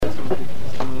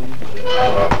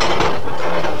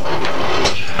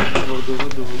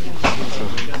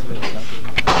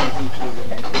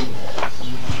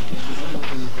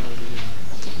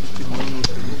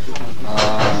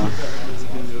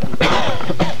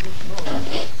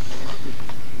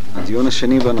הדיון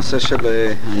השני בנושא של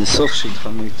האינסוף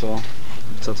שהתחלנו איתו,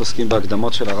 קצת עוסקים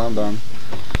בהקדמות של הרמב"ם,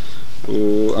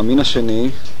 הוא המין השני,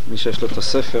 מי שיש לו את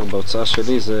הספר בהוצאה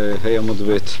שלי זה ה' עמוד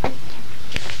ב'.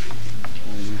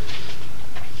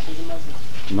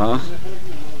 מה?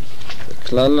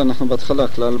 כלל, אנחנו בהתחלה,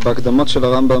 כלל בהקדמות של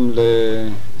הרמב"ם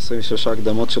ל-23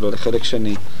 הקדמות שלו לחלק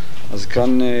שני. אז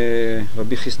כאן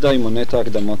רבי חסדאי מונה את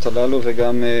ההקדמות הללו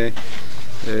וגם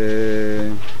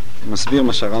מסביר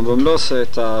מה שהרמב"ם לא עושה,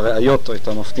 את הראיות או את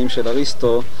המופתים של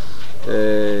אריסטו,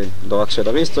 לא רק של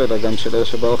אריסטו אלא גם של אלה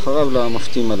שבאו אחריו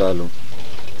למופתים הללו.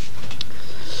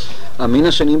 המין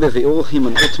השני בביאור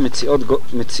הימנעות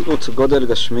מציאות גודל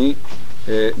גשמי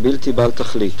בלתי בעל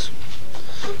תכלית.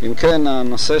 אם כן,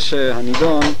 הנושא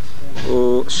שהנידון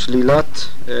הוא שלילת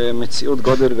מציאות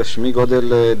גודל גשמי,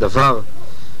 גודל דבר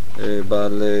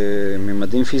בעל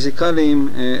ממדים פיזיקליים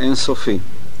אינסופי.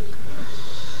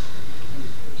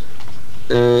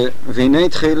 והנה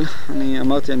התחיל, אני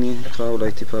אמרתי, אני אקרא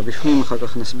אולי טיפה בפנים, אחר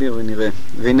כך נסביר ונראה.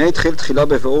 והנה התחיל תחילה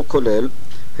בביאור כולל,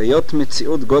 היות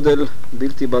מציאות גודל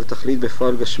בלתי בעל תכלית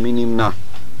בפועל גשמי נמנע.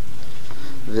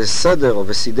 וסדר או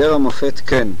וסידר המופת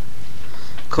כן.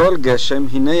 כל גשם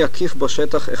הנה יקיף בו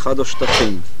שטח אחד או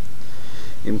שטחים.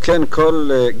 אם כן,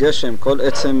 כל גשם, כל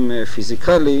עצם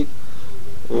פיזיקלי,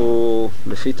 הוא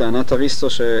לפי טענת אריסטו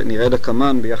שנראה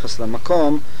לקמן ביחס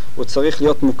למקום, הוא צריך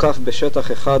להיות מוקף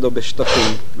בשטח אחד או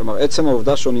בשטחים. כלומר, עצם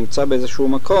העובדה שהוא נמצא באיזשהו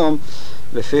מקום,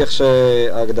 לפי איך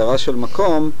שההגדרה של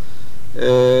מקום,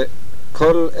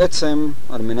 כל עצם,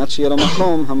 על מנת שיהיה לו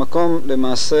מקום, המקום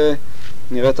למעשה,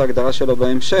 נראה את ההגדרה שלו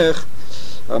בהמשך,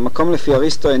 המקום לפי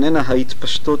אריסטו איננה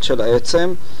ההתפשטות של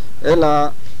העצם, אלא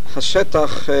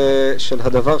השטח של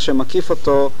הדבר שמקיף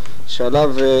אותו,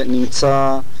 שעליו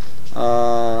נמצא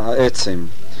העצם.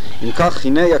 אם כך,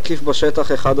 הנה יקיף בו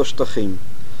שטח אחד או שטחים.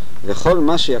 וכל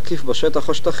מה שיקיף בו שטח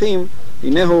או שטחים,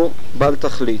 הנה הוא בעל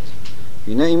תכלית.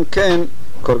 הנה אם כן,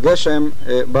 כל גשם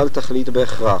בעל תכלית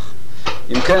בהכרח.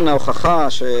 אם כן, ההוכחה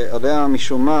שעליה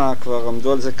משום מה, כבר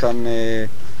עמדו על זה כאן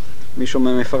מישהו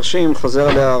מהמפרשים, חוזר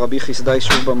עליה רבי חסדאי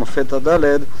שוב במופת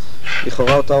הדלת,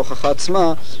 לכאורה אותה הוכחה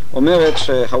עצמה, אומרת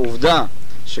שהעובדה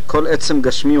שכל עצם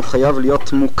גשמי הוא חייב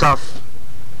להיות מוקף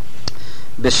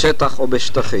בשטח או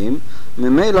בשטחים,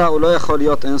 ממילא הוא לא יכול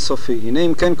להיות אינסופי. הנה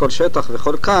אם כן, כל שטח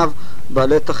וכל קו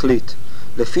בעלי תכלית,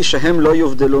 לפי שהם לא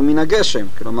יובדלו מן הגשם.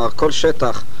 כלומר, כל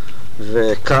שטח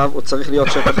וקו הוא צריך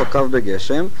להיות שטח או קו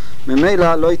בגשם,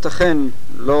 ממילא לא ייתכן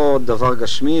לא דבר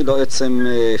גשמי, לא עצם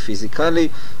פיזיקלי,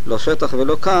 לא שטח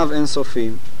ולא קו אינסופי.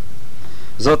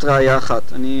 זאת ראיה אחת.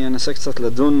 אני אנסה קצת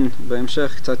לדון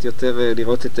בהמשך, קצת יותר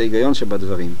לראות את ההיגיון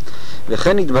שבדברים.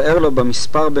 לכן יתבאר לו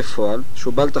במספר בפועל,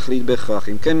 שהוא בעל תכלית בהכרח.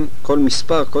 אם כן, כל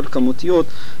מספר, כל כמותיות,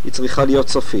 היא צריכה להיות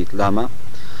סופית. למה?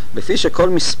 לפי שכל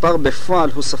מספר בפועל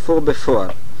הוא ספור בפועל.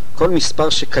 כל מספר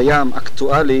שקיים,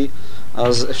 אקטואלי,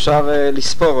 אז אפשר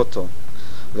לספור אותו.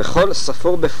 וכל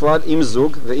ספור בפועל עם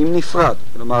זוג ועם נפרד.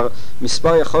 כלומר,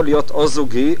 מספר יכול להיות או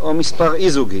זוגי או מספר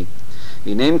אי זוגי.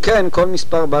 הנה אם כן, כל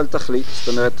מספר בעל תכלית. זאת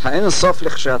אומרת, האין סוף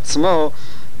לכשעצמו,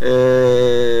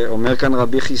 אומר כאן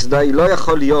רבי חסדאי, לא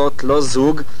יכול להיות לא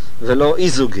זוג ולא אי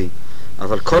זוגי.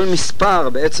 אבל כל מספר,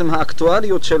 בעצם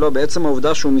האקטואליות שלו, בעצם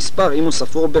העובדה שהוא מספר, אם הוא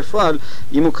ספור בפועל,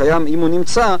 אם הוא קיים, אם הוא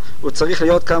נמצא, הוא צריך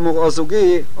להיות כאמור או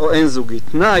זוגי או אין זוגי.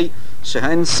 תנאי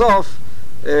שהאין סוף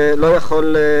לא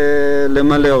יכול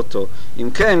למלא אותו. אם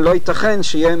כן, לא ייתכן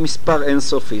שיהיה מספר אין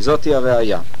סופי. זאת היא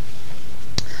הראיה.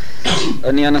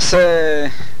 אני אנסה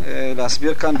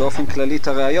להסביר כאן באופן כללי את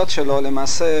הראיות שלו.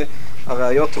 למעשה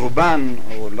הראיות רובן,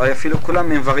 או אולי אפילו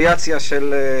כולם, הם וריאציה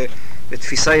של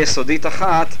תפיסה יסודית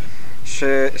אחת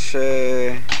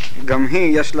שגם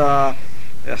היא יש לה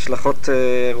השלכות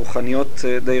רוחניות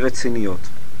די רציניות.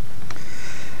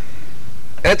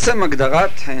 עצם הגדרת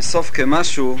האינסוף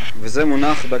כמשהו, וזה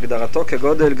מונח בהגדרתו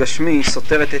כגודל גשמי,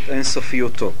 סותרת את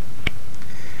אינסופיותו.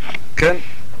 כן?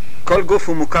 כל גוף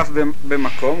הוא מוקף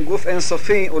במקום, גוף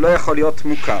אינסופי הוא לא יכול להיות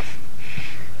מוקף.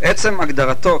 עצם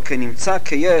הגדרתו כנמצא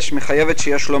כיש מחייבת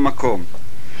שיש לו מקום.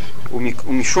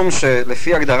 ומשום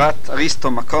שלפי הגדרת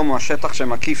אריסטו מקום הוא השטח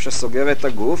שמקיף שסוגר את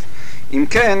הגוף, אם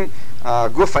כן,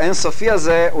 הגוף האינסופי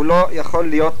הזה הוא לא יכול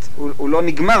להיות, הוא לא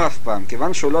נגמר אף פעם.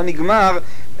 כיוון שהוא לא נגמר,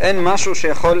 אין משהו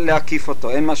שיכול להקיף אותו,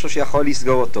 אין משהו שיכול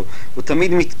לסגור אותו. הוא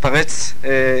תמיד מתפרץ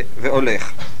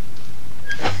והולך.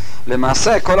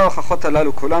 למעשה, כל ההוכחות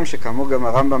הללו, כולם שכאמור גם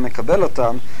הרמב"ם מקבל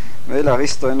אותם, ואלה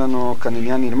אריסטו אין לנו כאן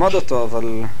עניין ללמוד אותו,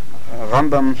 אבל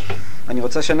הרמב"ם, אני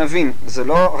רוצה שנבין, זה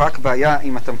לא רק בעיה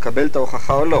אם אתה מקבל את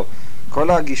ההוכחה או לא.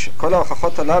 כל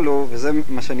ההוכחות הללו, וזה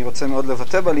מה שאני רוצה מאוד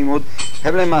לבטא בלימוד,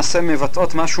 הם למעשה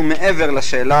מבטאות משהו מעבר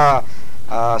לשאלה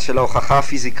של ההוכחה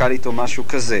הפיזיקלית או משהו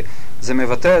כזה. זה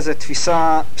מבטא איזו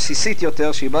תפיסה בסיסית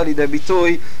יותר שהיא באה לידי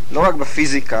ביטוי לא רק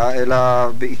בפיזיקה, אלא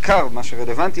בעיקר מה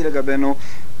שרלוונטי לגבינו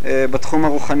בתחום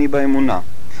הרוחני באמונה.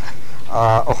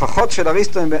 ההוכחות של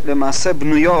אריסטו הן למעשה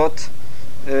בנויות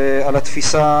על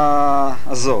התפיסה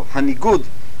הזו. הניגוד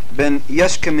בין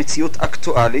יש כמציאות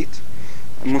אקטואלית,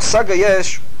 מושג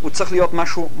היש הוא צריך להיות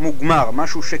משהו מוגמר,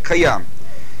 משהו שקיים.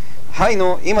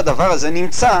 היינו, אם הדבר הזה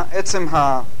נמצא, עצם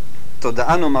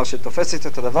התודעה נאמר שתופסת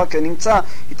את הדבר כנמצא,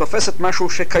 היא תופסת משהו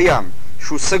שקיים,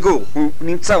 שהוא סגור, הוא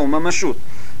נמצא, הוא ממשות.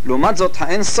 לעומת זאת,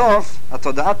 האין סוף,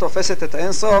 התודעה תופסת את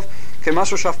האין סוף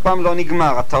כמשהו שאף פעם לא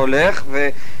נגמר. אתה הולך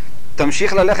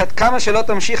ותמשיך ללכת, כמה שלא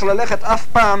תמשיך ללכת, אף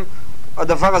פעם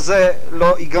הדבר הזה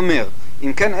לא ייגמר.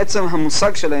 אם כן, עצם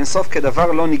המושג של האין סוף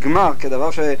כדבר לא נגמר, כדבר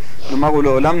שנאמר הוא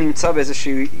לעולם נמצא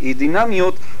באיזושהי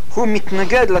דינמיות, הוא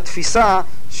מתנגד לתפיסה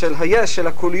של היש, של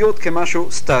הקוליות,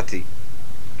 כמשהו סטטי.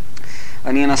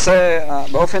 אני אנסה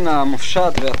באופן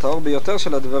המופשט והטהור ביותר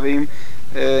של הדברים,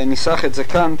 ניסח את זה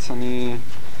כאן. אני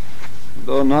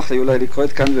לא נוח לי אולי לקרוא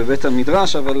את כאן בבית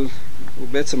המדרש, אבל הוא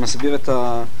בעצם מסביר את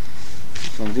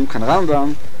לומדים כאן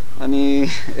רמב"ם. אני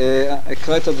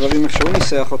אקרא את הדברים איך שהוא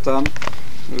ניסח אותם,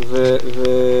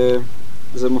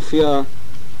 וזה מופיע,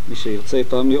 מי שירצה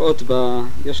פעם לראות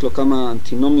יש לו כמה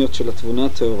אנטינומיות של התבונה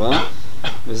הטהורה,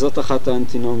 וזאת אחת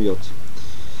האנטינומיות.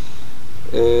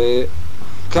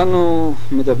 כאן הוא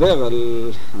מדבר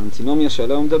על האנטינומיה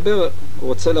שעליה הוא מדבר. הוא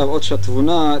רוצה להראות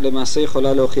שהתבונה למעשה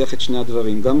יכולה להוכיח את שני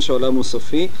הדברים, גם שהעולם הוא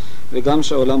סופי וגם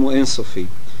שהעולם הוא אינסופי.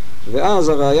 ואז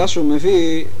הראיה שהוא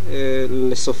מביא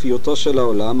לסופיותו של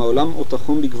העולם, העולם הוא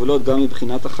תחום בגבולות גם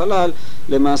מבחינת החלל,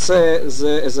 למעשה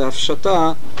זה איזו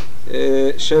הפשטה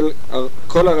של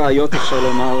כל הראיות, אפשר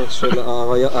לומר, של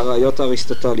הראיות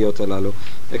האריסטוטליות הללו.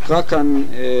 אקרא כאן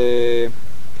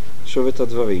שוב את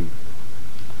הדברים.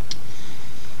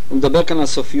 הוא מדבר כאן על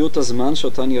סופיות הזמן,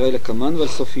 שאותה נראה לקמן, ועל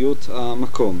סופיות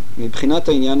המקום. מבחינת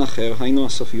העניין אחר, היינו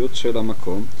הסופיות של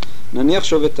המקום, נניח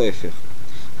שוב את ההפך.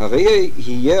 הרי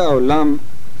יהיה העולם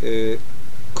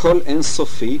כל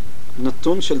אינסופי,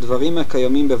 נתון של דברים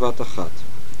הקיימים בבת אחת.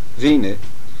 והנה,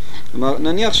 כלומר,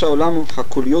 נניח שהעולם,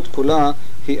 הקוליות כולה,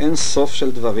 היא אין סוף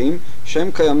של דברים שהם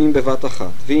קיימים בבת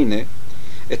אחת. והנה,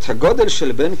 את הגודל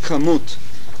של בין כמות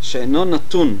שאינו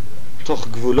נתון תוך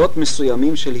גבולות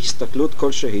מסוימים של הסתכלות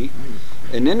כלשהי,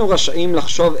 איננו רשאים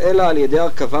לחשוב אלא על ידי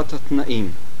הרכבת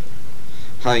התנאים.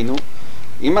 היינו,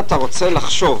 אם אתה רוצה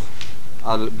לחשוב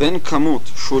על בין כמות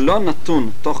שהוא לא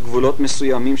נתון תוך גבולות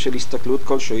מסוימים של הסתכלות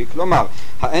כלשהי, כלומר,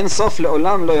 האין סוף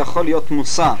לעולם לא יכול להיות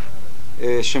מושא,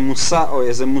 שמושא או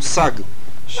איזה מושג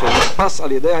שנתפס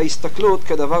על ידי ההסתכלות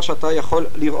כדבר שאתה יכול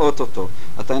לראות אותו.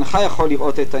 אתה אינך יכול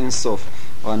לראות את האין סוף.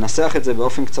 או אנסח את זה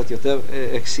באופן קצת יותר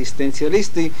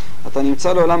אקסיסטנציאליסטי, אתה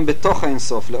נמצא לעולם בתוך האין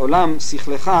סוף. לעולם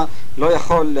שכלך לא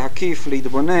יכול להקיף,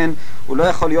 להתבונן, הוא לא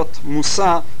יכול להיות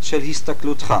מושא של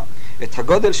הסתכלותך. את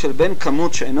הגודל של בין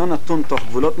כמות שאינו נתון תוך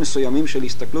גבולות מסוימים של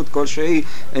הסתכלות כלשהי,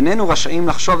 איננו רשאים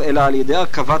לחשוב אלא על ידי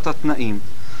הרכבת התנאים.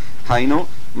 היינו,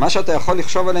 מה שאתה יכול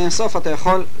לחשוב על האין סוף, אתה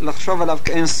יכול לחשוב עליו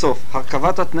כאין סוף.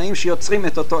 הרכבת התנאים שיוצרים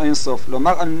את אותו אין סוף.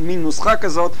 לומר על מין נוסחה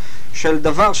כזאת של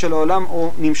דבר שלעולם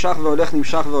הוא נמשך והולך,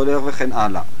 נמשך והולך וכן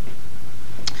הלאה.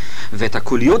 ואת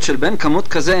הקוליות של בין כמות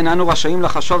כזה איננו רשאים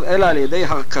לחשוב אלא על ידי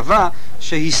הרכבה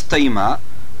שהסתיימה,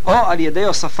 או על ידי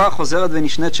הוספה חוזרת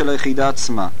ונשנית של היחידה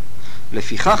עצמה.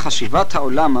 לפיכך חשיבת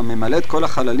העולם הממלא את כל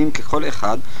החללים ככל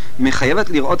אחד מחייבת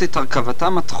לראות את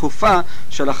הרכבתם התכופה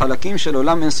של החלקים של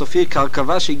עולם אינסופי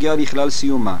כהרכבה שהגיעה לכלל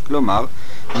סיומה. כלומר,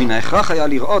 מן ההכרח היה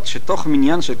לראות שתוך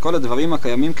מניין של כל הדברים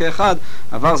הקיימים כאחד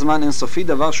עבר זמן אינסופי,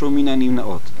 דבר שהוא מן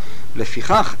הנמנעות.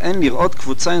 לפיכך אין לראות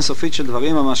קבוצה אינסופית של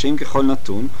דברים ממשיים ככל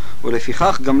נתון,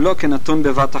 ולפיכך גם לא כנתון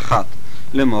בבת אחת.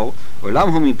 לאמור, עולם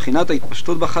הוא מבחינת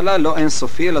ההתפשטות בחלל לא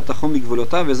אינסופי אלא תחום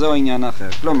בגבולותיו, וזהו העניין האחר.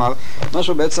 כלומר, מה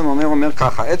שהוא בעצם אומר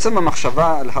ככה, עצם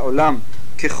המחשבה על העולם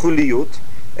כחוליות,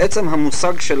 עצם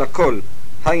המושג של הכל,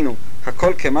 היינו,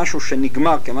 הכל כמשהו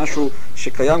שנגמר, כמשהו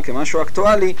שקיים, כמשהו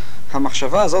אקטואלי,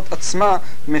 המחשבה הזאת עצמה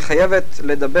מחייבת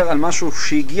לדבר על משהו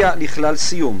שהגיע לכלל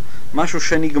סיום, משהו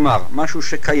שנגמר, משהו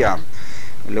שקיים.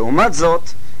 לעומת זאת,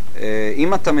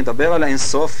 אם אתה מדבר על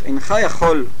האינסוף, אינך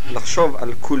יכול לחשוב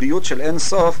על קוליות של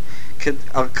אינסוף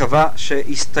כהרכבה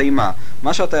שהסתיימה.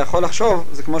 מה שאתה יכול לחשוב,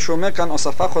 זה כמו שהוא אומר כאן,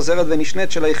 הוספה חוזרת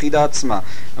ונשנית של היחידה עצמה.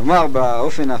 כלומר,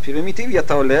 באופן הפרימיטיבי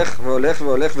אתה הולך והולך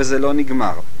והולך וזה לא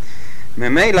נגמר.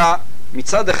 ממילא,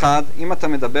 מצד אחד, אם אתה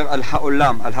מדבר על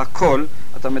העולם, על הכל,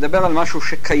 אתה מדבר על משהו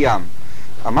שקיים.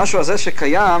 המשהו הזה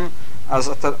שקיים, אז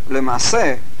אתה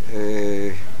למעשה,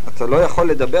 אתה לא יכול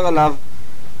לדבר עליו.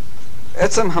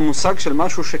 עצם המושג של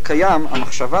משהו שקיים,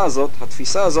 המחשבה הזאת,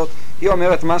 התפיסה הזאת, היא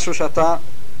אומרת משהו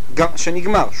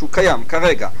שנגמר, שהוא קיים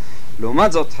כרגע.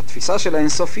 לעומת זאת, התפיסה של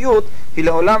האינסופיות היא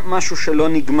לעולם משהו שלא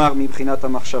נגמר מבחינת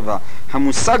המחשבה.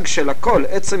 המושג של הכל,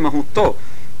 עצם מהותו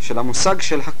של המושג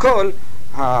של הכל,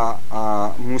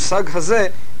 המושג הזה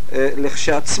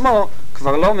לכשעצמו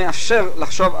כבר לא מאפשר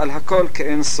לחשוב על הכל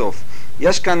כאין סוף.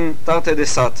 יש כאן תרתי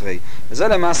דסתרי, וזה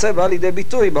למעשה בא לידי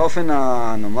ביטוי באופן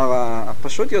נאמר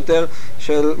הפשוט יותר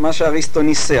של מה שאריסטו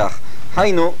ניסח.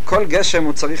 היינו, כל גשם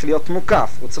הוא צריך להיות מוקף,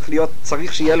 הוא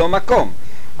צריך שיהיה לו מקום,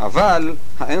 אבל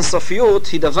האינסופיות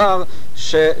היא דבר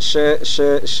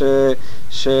שהוא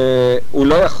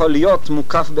לא יכול להיות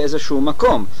מוקף באיזשהו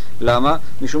מקום. למה?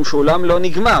 משום שהוא עולם לא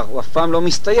נגמר, הוא אף פעם לא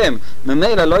מסתיים.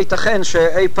 ממילא לא ייתכן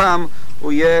שאי פעם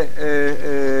הוא יהיה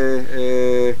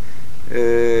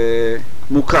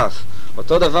מוקף.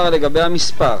 אותו דבר לגבי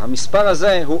המספר. המספר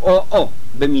הזה הוא או,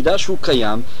 במידה שהוא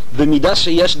קיים, במידה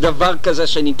שיש דבר כזה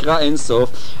שנקרא אין סוף,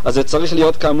 אז זה צריך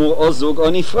להיות כאמור או זוג או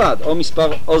נפרד, או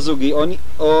מספר או זוגי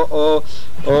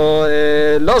או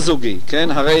לא זוגי,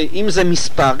 כן? הרי אם זה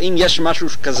מספר, אם יש משהו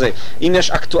כזה, אם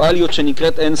יש אקטואליות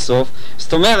שנקראת אין סוף,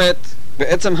 זאת אומרת,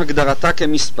 בעצם הגדרתה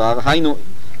כמספר, היינו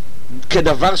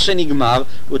כדבר שנגמר,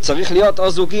 הוא צריך להיות או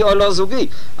זוגי או לא זוגי.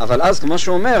 אבל אז, כמו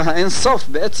שהוא אומר, האין סוף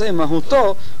בעצם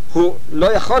מהותו, הוא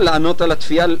לא יכול לענות על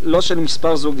התפייה לא של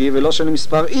מספר זוגי ולא של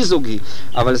מספר אי זוגי.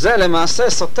 אבל זה למעשה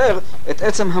סותר את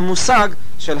עצם המושג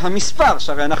של המספר,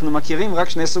 שהרי אנחנו מכירים רק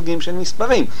שני סוגים של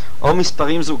מספרים, או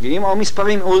מספרים זוגיים או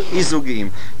מספרים אי זוגיים.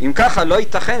 אם ככה, לא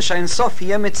ייתכן שהאין סוף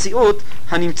יהיה מציאות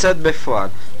הנמצאת בפועל.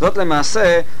 זאת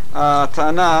למעשה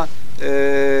הטענה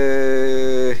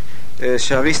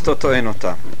שאריסטו טוען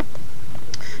אותה.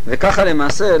 וככה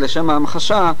למעשה, לשם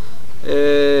ההמחשה,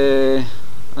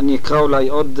 אני אקרא אולי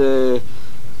עוד,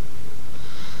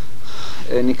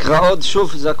 נקרא עוד,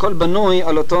 שוב, זה הכל בנוי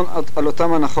על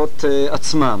אותם הנחות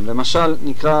עצמם. למשל,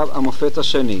 נקרא המופת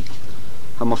השני.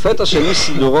 המופת השני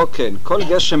סידורו כן, כל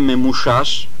גשם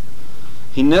ממושש,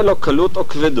 הנה לו קלות או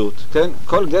כבדות, כן?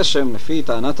 כל גשם, לפי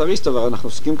טענת אריסטו, ואנחנו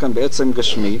עוסקים כאן בעצם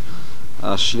גשמי,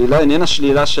 השלילה איננה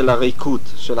שלילה של הריקות,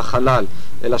 של החלל,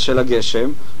 אלא של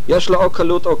הגשם, יש לו או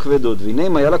קלות או כבדות, והנה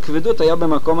אם היה לה כבדות היה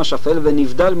במקום השפל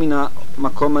ונבדל מן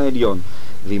המקום העליון,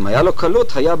 ואם היה לו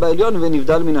קלות היה בעליון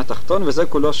ונבדל מן התחתון, וזה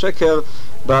כולו שקר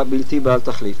בבלתי בעל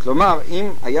תכלית. כלומר, אם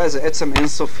היה איזה עצם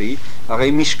אינסופי,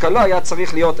 הרי משקלו היה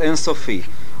צריך להיות אינסופי,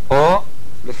 או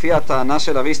לפי הטענה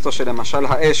של אריסטו שלמשל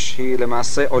האש היא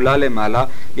למעשה עולה למעלה,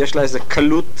 יש לה איזה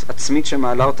קלות עצמית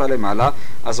שמעלה אותה למעלה,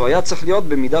 אז הוא היה צריך להיות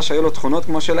במידה שהיו לו תכונות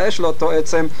כמו של האש לאותו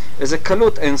עצם איזה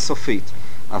קלות אינסופית.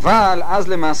 אבל אז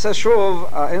למעשה שוב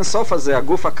האינסוף הזה,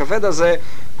 הגוף הכבד הזה,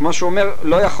 כמו שהוא אומר,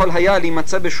 לא יכול היה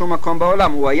להימצא בשום מקום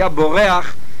בעולם, הוא היה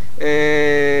בורח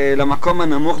למקום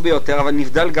הנמוך ביותר, אבל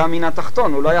נבדל גם מן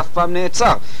התחתון, הוא לא היה אף פעם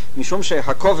נעצר, משום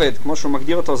שהכובד, כמו שהוא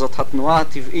מגדיר אותו, זאת התנועה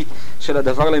הטבעית של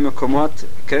הדבר למקומות,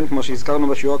 כן, כמו שהזכרנו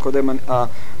בשיעור הקודם,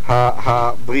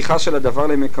 הבריחה של הדבר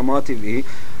למקומו הטבעי.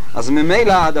 אז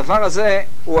ממילא הדבר הזה,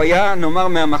 הוא היה, נאמר,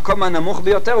 מהמקום הנמוך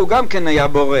ביותר, הוא גם כן היה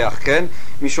בורח, כן?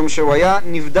 משום שהוא היה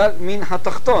נבדל מן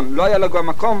התחתון, לא היה לו גם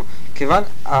מקום, כיוון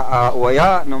הוא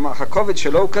היה, נאמר, הכובד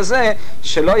שלו הוא כזה,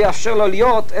 שלא יאפשר לו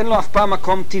להיות, אין לו אף פעם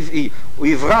מקום טבעי. הוא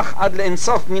יברח עד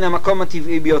לאינסוף מן המקום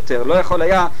הטבעי ביותר, לא יכול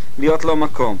היה להיות לו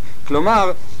מקום.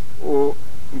 כלומר,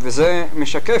 וזה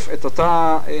משקף את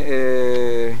אותה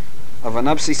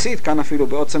הבנה בסיסית, כאן אפילו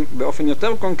באופן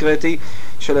יותר קונקרטי,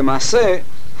 שלמעשה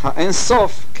האין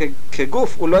סוף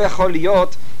כגוף הוא לא יכול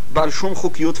להיות בעל שום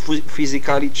חוקיות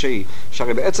פיזיקלית שהיא,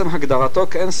 שהרי בעצם הגדרתו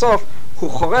כאין סוף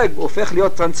הוא חורג, הוא הופך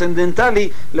להיות טרנסצנדנטלי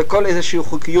לכל איזושהי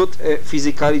חוקיות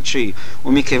פיזיקלית שהיא,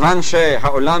 ומכיוון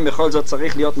שהעולם בכל זאת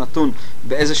צריך להיות נתון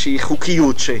באיזושהי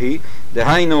חוקיות שהיא,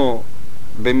 דהיינו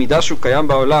במידה שהוא קיים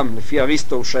בעולם, לפי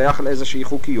אריסטו הוא שייך לאיזושהי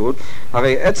חוקיות,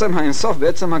 הרי עצם האינסוף,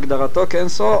 בעצם הגדרתו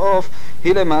כאינסוף,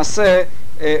 היא למעשה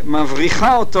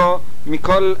מבריחה אותו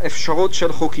מכל אפשרות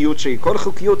של חוקיות שהיא. כל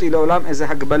חוקיות היא לעולם איזו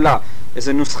הגבלה,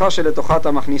 איזו נוסחה שלתוכה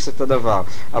אתה מכניס את הדבר.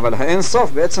 אבל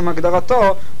האינסוף, בעצם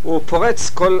הגדרתו, הוא פורץ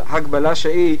כל הגבלה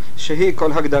שהיא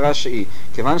כל הגדרה שהיא.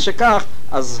 כיוון שכך,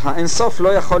 אז האינסוף לא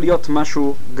יכול להיות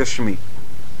משהו גשמי.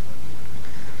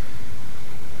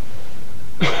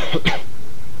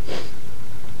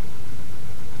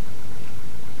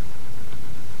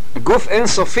 גוף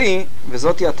אינסופי,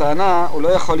 וזאת היא הטענה, הוא לא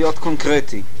יכול להיות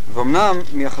קונקרטי. ואומנם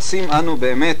מייחסים אנו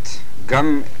באמת,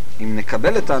 גם אם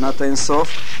נקבל את טענת האינסוף,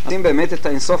 נשים באמת את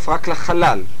האינסוף רק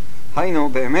לחלל. היינו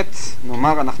באמת,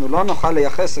 נאמר, אנחנו לא נוכל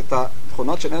לייחס את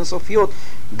התכונות של אינסופיות,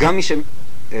 גם מי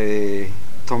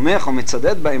שתומך או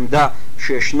מצדד בעמדה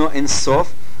שישנו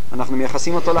אינסוף, אנחנו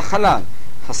מייחסים אותו לחלל.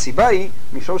 הסיבה היא,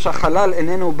 משום שהחלל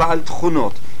איננו בעל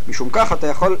תכונות. משום כך אתה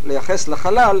יכול לייחס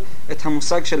לחלל את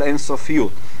המושג של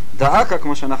האינסופיות. דאקה,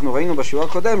 כמו שאנחנו ראינו בשיעור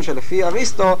הקודם, שלפי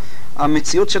אריסטו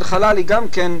המציאות של חלל היא גם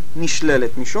כן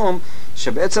נשללת, משום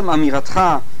שבעצם אמירתך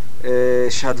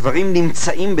שהדברים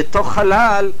נמצאים בתוך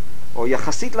חלל או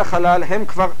יחסית לחלל, הם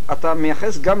כבר, אתה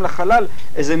מייחס גם לחלל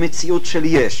איזה מציאות של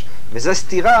יש, וזה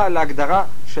סתירה להגדרה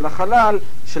של החלל,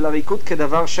 של הריקות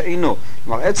כדבר שאינו.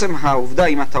 כלומר, עצם העובדה,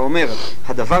 אם אתה אומר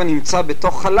הדבר נמצא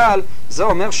בתוך חלל, זה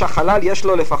אומר שהחלל יש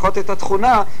לו לפחות את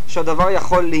התכונה שהדבר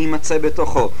יכול להימצא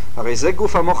בתוכו. הרי זה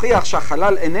גוף המוכיח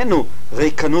שהחלל איננו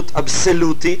ריקנות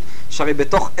אבסולוטית, שהרי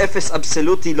בתוך אפס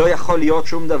אבסולוטי לא יכול להיות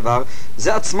שום דבר.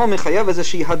 זה עצמו מחייב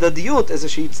איזושהי הדדיות,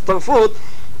 איזושהי הצטרפות,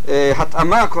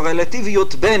 התאמה,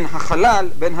 קורלטיביות בין החלל,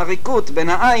 בין הריקות, בין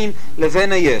העין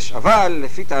לבין היש. אבל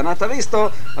לפי טענת אריסטו,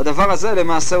 הדבר הזה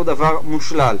למעשה הוא דבר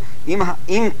מושלל.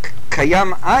 אם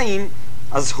קיים עין,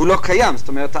 אז הוא לא קיים. זאת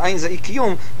אומרת, העין זה אי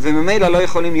קיום, וממילא לא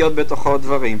יכולים להיות בתוכו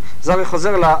דברים. זה הרי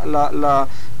חוזר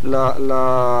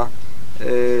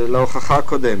להוכחה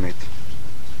הקודמת.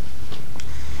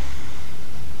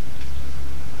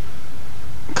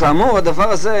 כאמור,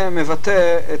 הדבר הזה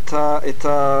מבטא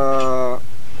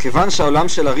כיוון שהעולם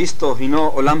של אריסטו הינו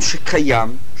עולם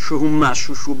שקיים, שהוא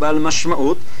משהו, שהוא בעל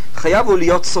משמעות, חייב הוא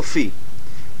להיות סופי.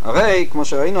 הרי, כמו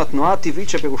שראינו, התנועה הטבעית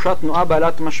שפירושה תנועה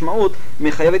בעלת משמעות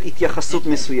מחייבת התייחסות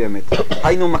מסוימת.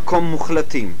 היינו מקום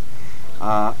מוחלטים.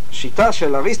 השיטה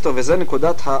של אריסטו, וזה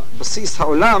נקודת הבסיס,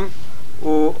 העולם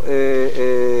הוא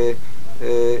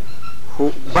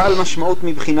בעל משמעות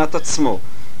מבחינת עצמו.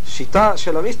 שיטה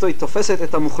של אריסטו היא תופסת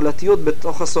את המוחלטיות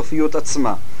בתוך הסופיות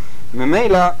עצמה.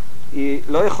 ממילא היא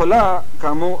לא יכולה,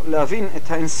 כאמור, להבין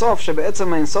את האינסוף,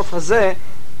 שבעצם האינסוף הזה,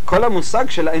 כל המושג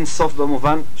של האינסוף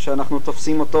במובן שאנחנו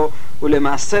תופסים אותו, הוא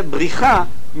למעשה בריחה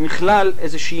מכלל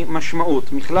איזושהי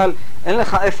משמעות. מכלל אין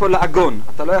לך איפה לעגון,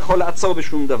 אתה לא יכול לעצור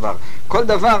בשום דבר. כל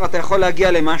דבר אתה יכול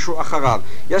להגיע למשהו אחריו.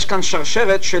 יש כאן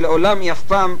שרשרת שלעולם היא אף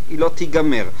פעם היא לא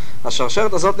תיגמר.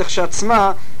 השרשרת הזאת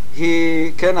לכשעצמה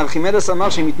היא, כן, ארכימדס אמר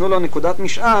שאם ייתנו לו נקודת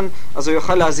משען, אז הוא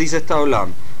יוכל להזיז את העולם.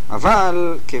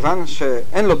 אבל כיוון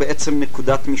שאין לו בעצם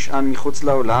נקודת משען מחוץ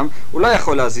לעולם, הוא לא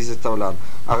יכול להזיז את העולם.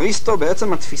 אריסטו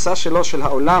בעצם התפיסה שלו של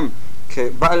העולם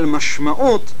כבעל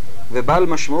משמעות, ובעל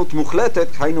משמעות מוחלטת,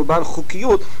 היינו בעל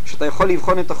חוקיות, שאתה יכול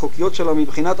לבחון את החוקיות שלו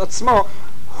מבחינת עצמו,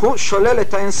 הוא שולל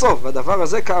את האינסוף. והדבר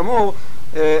הזה כאמור,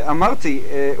 אמרתי,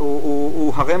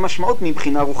 הוא הרי משמעות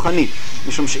מבחינה רוחנית.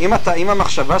 משום שאם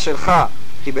המחשבה שלך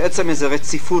היא בעצם איזו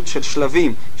רציפות של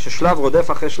שלבים, ששלב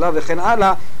רודף אחרי שלב וכן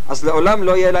הלאה, אז לעולם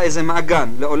לא יהיה לה איזה מעגן,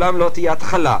 לעולם לא תהיה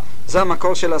התחלה. זה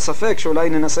המקור של הספק, שאולי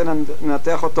ננסה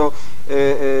לנתח אותו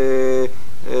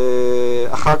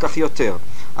אחר כך יותר.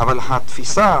 אבל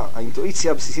התפיסה,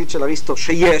 האינטואיציה הבסיסית של אריסטו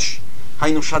שיש,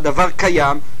 היינו שהדבר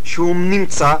קיים, שהוא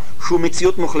נמצא, שהוא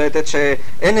מציאות מוחלטת,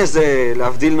 שאין איזה,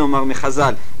 להבדיל נאמר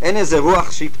מחז"ל, אין איזה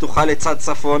רוח שהיא פתוחה לצד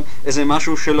צפון, איזה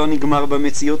משהו שלא נגמר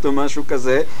במציאות או משהו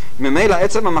כזה. ממילא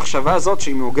עצם המחשבה הזאת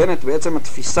שהיא מעוגנת בעצם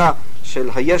התפיסה של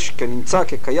היש כנמצא,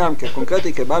 כקיים,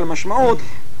 כקונקרטי, כבעל משמעות,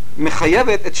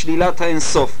 מחייבת את שלילת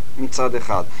האינסוף מצד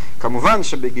אחד. כמובן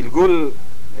שבגלגול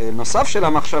נוסף של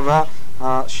המחשבה,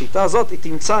 השיטה הזאת היא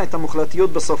תמצא את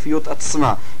המוחלטיות בסופיות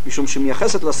עצמה, משום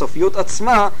שמייחסת לסופיות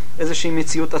עצמה איזושהי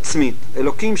מציאות עצמית,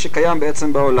 אלוקים שקיים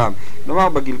בעצם בעולם. כלומר,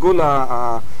 בגלגול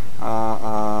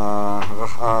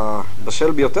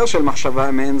הבשל ביותר של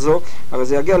מחשבה מעין זו, הרי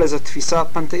זה יגיע לאיזו תפיסה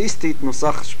פנתאיסטית,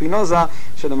 נוסח שפינוזה,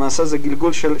 שלמעשה זה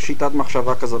גלגול של שיטת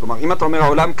מחשבה כזאת. כלומר, אם אתה אומר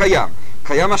העולם קיים,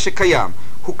 קיים מה שקיים,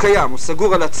 הוא קיים, הוא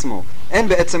סגור על עצמו, אין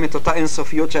בעצם את אותה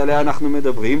אינסופיות שעליה אנחנו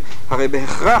מדברים, הרי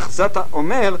בהכרח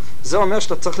זה אומר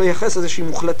שאתה צריך לייחס איזושהי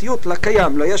מוחלטיות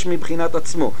לקיים, לא יש מבחינת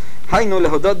עצמו. היינו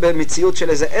להודות במציאות של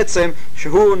איזה עצם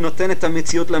שהוא נותן את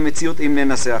המציאות למציאות אם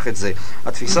ננסח את זה.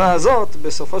 התפיסה הזאת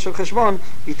בסופו של חשבון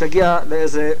היא תגיע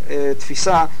לאיזה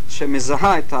תפיסה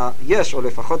שמזהה את היש, או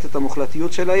לפחות את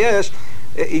המוחלטיות של היש,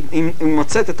 היא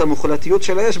מוצאת את המוחלטיות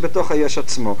של היש בתוך היש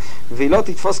עצמו, והיא לא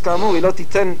תתפוס כאמור, היא לא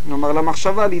תיתן, נאמר,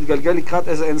 למחשבה להתגלגל לקראת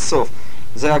איזה אינסוף.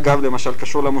 זה אגב למשל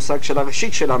קשור למושג של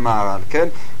הראשית של המהר"ל, כן?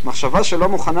 מחשבה שלא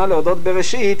מוכנה להודות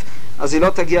בראשית, אז היא לא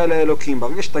תגיע לאלוקים.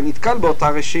 ברגע שאתה נתקל באותה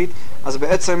ראשית, אז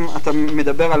בעצם אתה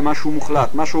מדבר על משהו מוחלט,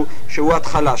 משהו שהוא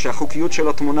התחלה, שהחוקיות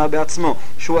שלו תמונה בעצמו,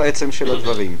 שהוא העצם של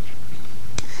הדברים.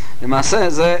 למעשה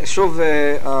זה שוב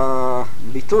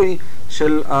הביטוי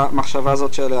של המחשבה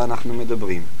הזאת שעליה אנחנו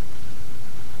מדברים.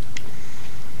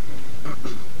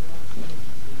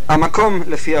 המקום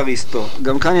לפי אריסטו,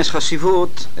 גם כאן יש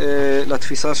חשיבות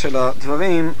לתפיסה של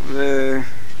הדברים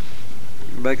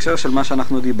ובהקשר של מה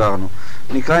שאנחנו דיברנו.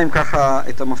 נקרא אם ככה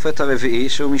את המופת הרביעי,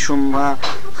 שהוא משום מה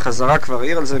חזרה, כבר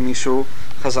העיר על זה מישהו,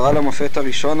 חזרה למופת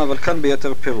הראשון, אבל כאן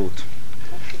ביתר פירוט.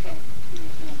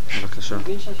 בבקשה. אני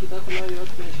מבין שהשיטה יכולה להיות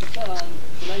שיטה,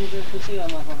 אולי זה הכרחי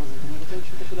המעבר הזה. אני רוצה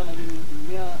לשאול את השאלה,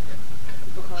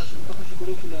 מתוך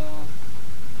השיקולים של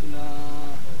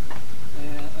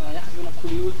היחס בין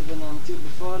הכוליות ובין המציאות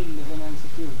בפועל לבין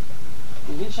האינסופיות.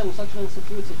 אני מבין שהמושג של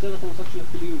האינסופיות סותר את המושג של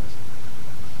הכוליות.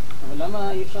 אבל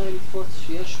למה אי אפשר לתפוס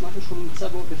שיש משהו שהוא נמצא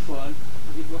בו בפועל,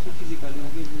 נגיד באופן פיזיקלי,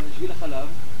 נגיד שביל החלב,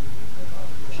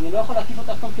 שאני לא יכול להקיף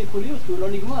אותך גם ככוליות, כי הוא לא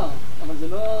נגמר, אבל זה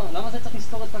לא... למה זה צריך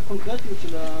לסתור את הקונקרטיות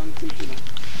של המציאות שלו?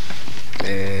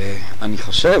 אני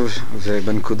חושב,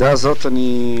 ובנקודה הזאת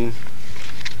אני...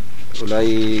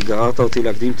 אולי גררת אותי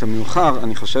להקדים את המאוחר,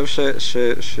 אני חושב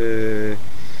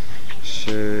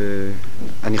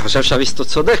אני חושב שאריסטו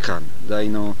צודק כאן,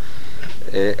 דהיינו,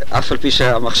 אף על פי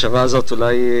שהמחשבה הזאת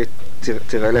אולי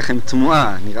תראה לכם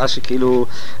תמוהה, נראה שכאילו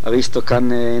אריסטו כאן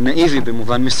נאיבי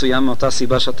במובן מסוים מאותה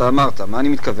סיבה שאתה אמרת. מה אני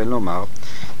מתכוון לומר?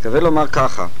 מתכוון לומר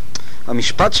ככה,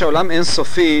 המשפט שהעולם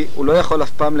אינסופי הוא לא יכול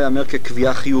אף פעם להיאמר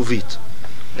כקביעה חיובית,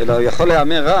 אלא הוא יכול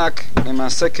להיאמר רק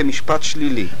למעשה כמשפט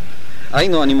שלילי.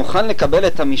 היינו, אני מוכן לקבל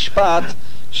את המשפט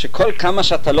שכל כמה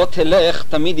שאתה לא תלך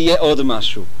תמיד יהיה עוד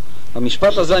משהו.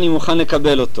 המשפט הזה אני מוכן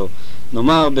לקבל אותו.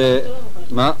 נאמר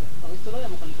מה?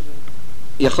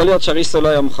 יכול להיות שאריסטו לא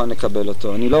היה מוכן לקבל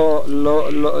אותו. אני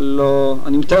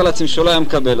אני מתאר לעצמי שהוא לא היה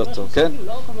מקבל אותו, כן?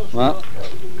 מה?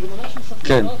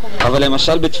 כן, אבל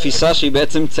למשל בתפיסה שהיא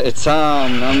בעצם צאצא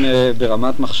אמנם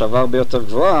ברמת מחשבה הרבה יותר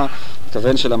גבוהה,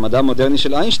 מתכוון של המדע המודרני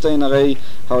של איינשטיין, הרי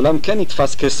העולם כן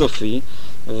נתפס כסופי,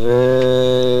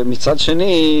 ומצד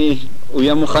שני הוא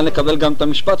יהיה מוכן לקבל גם את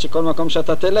המשפט שכל מקום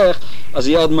שאתה תלך אז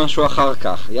יהיה עוד משהו אחר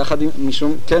כך, יחד עם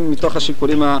משום, כן, מתוך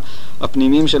השיקולים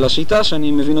הפנימיים של השיטה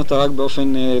שאני מבין אותה רק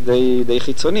באופן די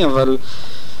חיצוני,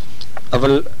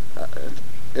 אבל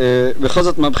בכל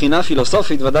זאת מהבחינה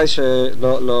הפילוסופית ודאי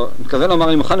שלא, מתכוון לומר,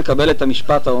 אני מוכן לקבל את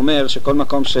המשפט האומר שכל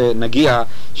מקום שנגיע,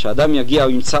 שאדם יגיע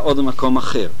הוא ימצא עוד מקום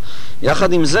אחר.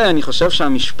 יחד עם זה אני חושב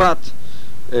שהמשפט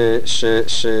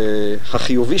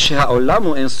שהחיובי שהעולם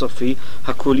הוא אינסופי,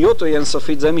 הכוליות הוא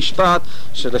אינסופית, זה משפט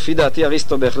שלפי דעתי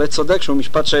אריסטו בהחלט צודק, שהוא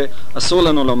משפט שאסור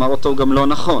לנו לומר אותו, הוא גם לא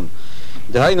נכון.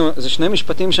 דהיינו, זה שני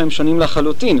משפטים שהם שונים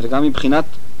לחלוטין, וגם מבחינת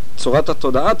צורת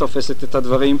התודעה תופסת את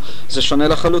הדברים, זה שונה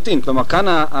לחלוטין. כלומר, כאן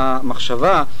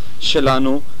המחשבה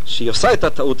שלנו, שהיא עושה את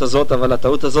הטעות הזאת, אבל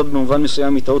הטעות הזאת במובן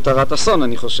מסוים היא טעות הרת אסון,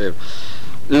 אני חושב.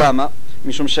 למה?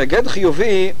 משום שהגד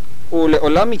חיובי הוא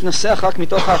לעולם מתנסח רק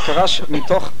מתוך ההכרה,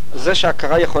 מתוך זה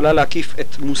שההכרה יכולה להקיף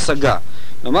את מושגה.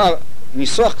 כלומר,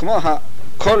 ניסוח כמו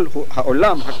כל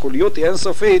העולם, הכוליות היא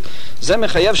אינסופית, זה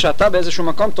מחייב שאתה באיזשהו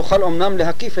מקום תוכל אומנם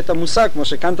להקיף את המושג, כמו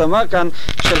שקאנט אמר כאן,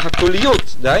 של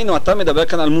הכוליות. דהיינו, אתה מדבר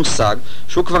כאן על מושג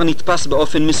שהוא כבר נתפס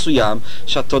באופן מסוים,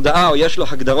 שהתודעה או יש לו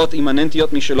הגדרות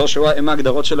אימננטיות משלו, שהוא הם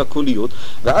ההגדרות של הכוליות,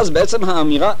 ואז בעצם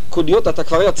האמירה כוליות, אתה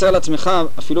כבר יוצר לעצמך,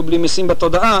 אפילו בלי משים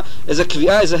בתודעה, איזה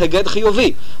קביעה, איזה הגד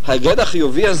חיובי. ההגד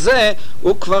החיובי הזה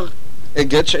הוא כבר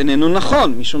הגד שאיננו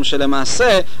נכון, משום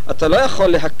שלמעשה אתה לא יכול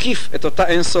להקיף את אותה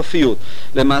אינסופיות.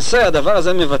 למעשה הדבר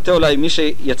הזה מבטא אולי מי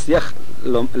שיצליח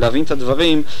להבין את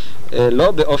הדברים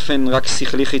לא באופן רק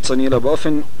שכלי חיצוני, אלא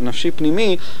באופן נפשי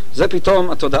פנימי, זה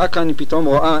פתאום, התודעה כאן היא פתאום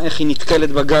רואה איך היא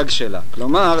נתקלת בגג שלה.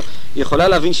 כלומר, היא יכולה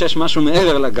להבין שיש משהו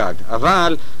מעבר לגג,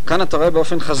 אבל כאן אתה רואה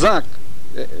באופן חזק,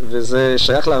 וזה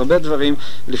שייך להרבה דברים,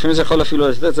 לפעמים זה יכול אפילו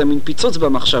לתת איזה מין פיצוץ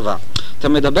במחשבה. אתה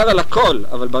מדבר על הכל,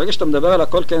 אבל ברגע שאתה מדבר על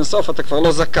הכל כאינסוף, אתה כבר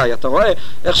לא זכאי. אתה רואה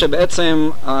איך שבעצם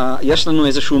יש לנו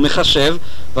איזשהו מחשב,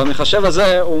 והמחשב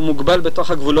הזה הוא מוגבל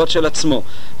בתוך הגבולות של עצמו.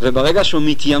 וברגע שהוא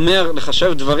מתיימר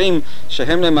לחשב דברים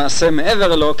שהם למעשה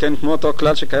מעבר לו, כן, כמו אותו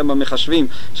כלל שקיים במחשבים,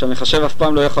 שהמחשב אף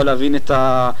פעם לא יכול להבין את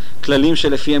הכללים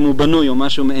שלפיהם הוא בנוי, או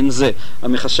משהו מעין זה.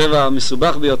 המחשב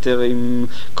המסובך ביותר עם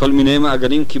כל מיני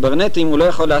מעגלים קיברנטיים, הוא לא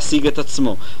יכול להשיג את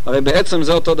עצמו. הרי בעצם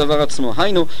זה אותו דבר עצמו.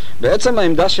 היינו, בעצם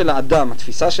העמדה של האדם,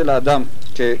 התפיסה של האדם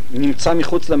כנמצא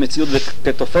מחוץ למציאות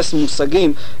וכתופס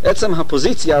מושגים, עצם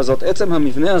הפוזיציה הזאת, עצם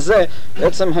המבנה הזה,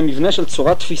 עצם המבנה של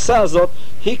צורת תפיסה הזאת,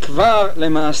 היא כבר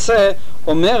למעשה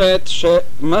אומרת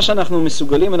שמה שאנחנו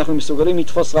מסוגלים, אנחנו מסוגלים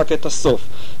לתפוס רק את הסוף.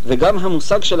 וגם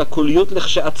המושג של הכוליות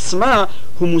לכשעצמה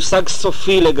הוא מושג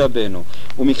סופי לגבינו.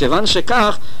 ומכיוון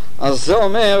שכך, אז זה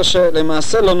אומר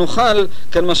שלמעשה לא נוכל,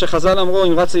 כן, מה שחז"ל אמרו,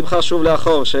 אם רץ לבך שוב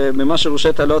לאחור, שבמה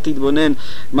שרושת לא תתבונן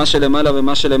מה שלמעלה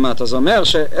ומה שלמטה. זה אומר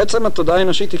שעצם התודעה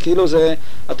האנושית היא כאילו זה,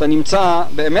 אתה נמצא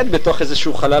באמת בתוך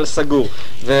איזשהו חלל סגור,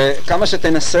 וכמה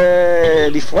שתנסה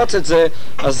לפרוץ את זה,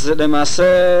 אז למעשה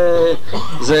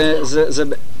זה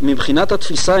מבחינת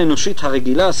התפיסה האנושית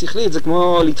הרגילה, השכלית, זה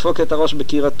כמו לדפוק את הראש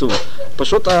בקיר אטום.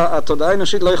 פשוט התודעה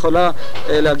האנושית לא יכולה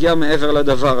להגיע מעבר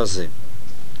לדבר הזה.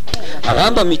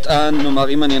 הרמב"ם מטען, נאמר,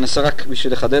 אם אני אנסה רק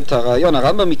בשביל לחדד את הרעיון,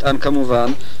 הרמב"ם מטען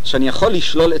כמובן שאני יכול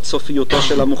לשלול את סופיותו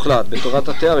של המוחלט בתורת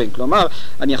התארים. כלומר,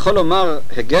 אני יכול לומר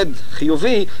הגד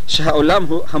חיובי שהעולם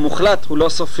המוחלט הוא לא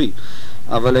סופי,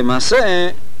 אבל למעשה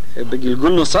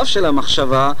בגלגול נוסף של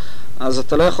המחשבה, אז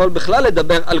אתה לא יכול בכלל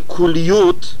לדבר על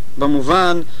כוליות,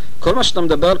 במובן, כל מה שאתה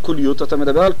מדבר על כוליות, אתה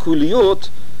מדבר על כוליות,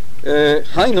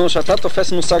 היינו שאתה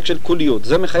תופס מושג של כוליות.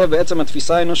 זה מחייב בעצם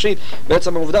התפיסה האנושית,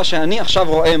 בעצם העובדה שאני עכשיו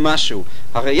רואה משהו,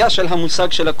 הראייה של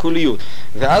המושג של הכוליות,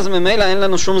 ואז ממילא אין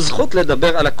לנו שום זכות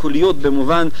לדבר על הכוליות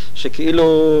במובן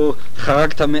שכאילו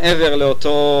חרגת מעבר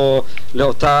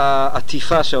לאותה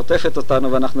עטיפה שעוטפת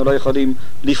אותנו ואנחנו לא יכולים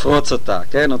לפרוץ אותה,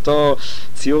 כן? אותו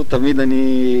ציור תמיד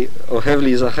אני אוהב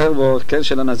להיזכר בו, כן?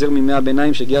 של הנזיר מימי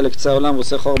הביניים שהגיע לקצה העולם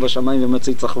ועושה חור בשמיים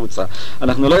ומציץ החוצה.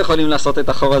 אנחנו לא יכולים לעשות את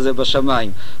החור הזה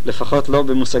בשמיים, לפחות לא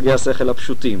במושגי השכל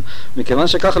הפשוטים. מכיוון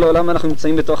שכך לעולם אנחנו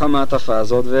נמצאים בתוך המעטפה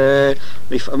הזאת,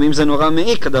 ולפעמים זה נורא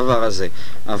מעיק הדבר הזה.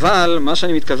 אבל מה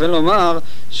שאני מתכוון לומר,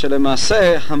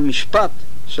 שלמעשה המשפט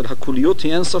של הכוליות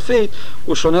היא אינסופית,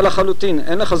 הוא שונה לחלוטין.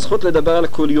 אין לך זכות לדבר על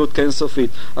הכוליות כאינסופית.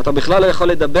 אתה בכלל לא יכול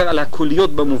לדבר על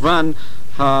הכוליות במובן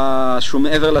שהוא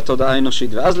מעבר לתודעה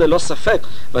האנושית. ואז ללא ספק,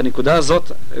 בנקודה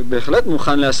הזאת בהחלט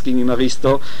מוכן להסכים עם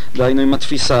אריסטו, דהיינו עם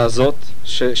התפיסה הזאת,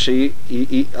 שהיא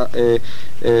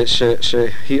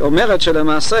אומרת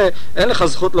שלמעשה אין לך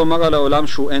זכות לומר על העולם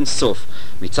שהוא אין סוף.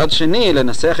 מצד שני,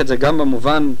 לנסח את זה גם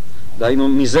במובן, דהיינו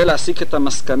מזה להסיק את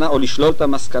המסקנה או לשלול את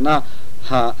המסקנה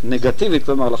הנגטיבית,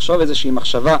 כלומר לחשוב איזושהי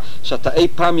מחשבה שאתה אי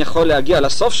פעם יכול להגיע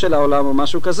לסוף של העולם או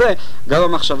משהו כזה, גם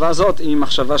המחשבה הזאת היא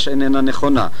מחשבה שאיננה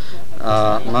נכונה.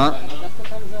 מה? דווקא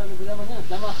כאן זה נקודה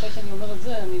מעניינת, למה אחרי שאני אומר את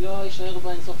זה אני לא אשאר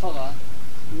באינסוף הרע?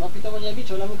 מה פתאום אני אגיד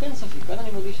שהעולם הוא כן סופי? כאן אני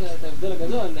מרגיש את ההבדל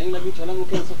הגדול, האם להגיד שהעולם הוא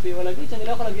כן סופי או להגיד שאני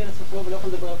לא יכול להגיע לסופו ולא יכול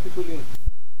לדבר על פיקוליות.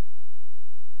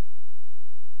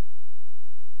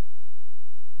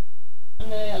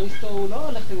 אריסטו הוא לא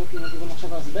הולך לכיוון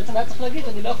המחשבה הזה, בעצם היה צריך להגיד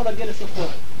שאני לא יכול להגיע לסופו,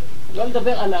 לא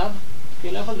לדבר עליו, כי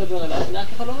אני לא יכול לדבר עליו, אני רק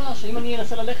יכול לומר שאם אני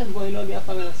אנסה ללכת בו אני לא אגיע אף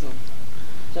פעם לסוף.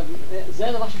 עכשיו, זה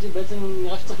הדבר שבעצם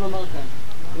נראה שצריך לומר כאן.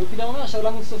 הוא פתאום אומר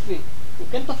שהעולם הוא סופי, הוא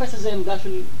כן תופס איזו עמדה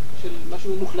של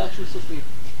משהו מוחלט שהוא סופי.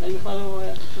 אני בכלל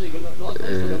לא רק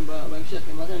גם בהמשך,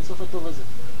 מה זה האינסוף הטוב הזה?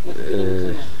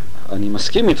 אני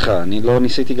מסכים איתך, אני לא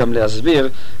ניסיתי גם להסביר,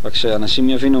 רק שאנשים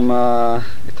יבינו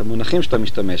את המונחים שאתה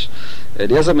משתמש.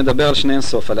 אליעזר מדבר על שני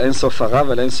אינסוף, על האינסוף הרע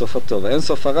ועל האינסוף הטוב.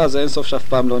 האינסוף הרע זה אינסוף שאף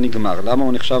פעם לא נגמר. למה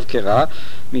הוא נחשב כרע?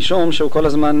 משום שהוא כל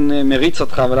הזמן מריץ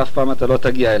אותך, אבל אף פעם אתה לא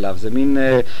תגיע אליו. זה מין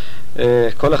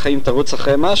כל החיים תרוץ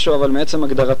אחרי משהו, אבל מעצם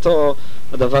הגדרתו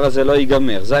הדבר הזה לא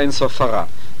ייגמר. זה האינסוף הרע.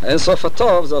 האינסוף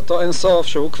הטוב זה אותו אינסוף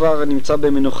שהוא כבר נמצא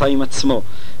במנוחה עם עצמו.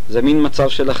 זה מין מצב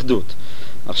של אחדות.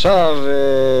 עכשיו,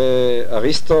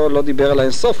 אריסטו לא דיבר על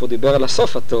האינסוף, הוא דיבר על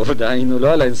הסוף הטוב, דהיינו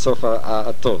לא על האינסוף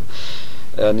הטוב.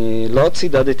 אני לא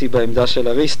צידדתי בעמדה של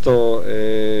אריסטו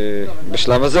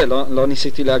בשלב הזה, לא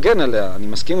ניסיתי להגן עליה. אני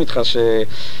מסכים איתך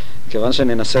שכיוון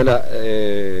שננסה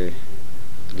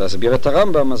להסביר את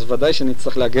הרמב"ם, אז ודאי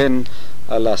שנצטרך להגן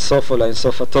על הסוף או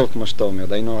לאינסוף הטוב, כמו שאתה אומר,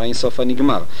 דהיינו האינסוף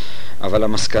הנגמר. אבל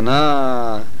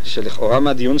המסקנה שלכאורה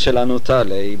מהדיון שלנו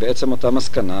תעלה היא בעצם אותה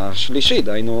מסקנה שלישית,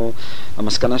 דהיינו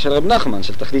המסקנה של רב נחמן,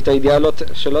 של תכלית הידיעה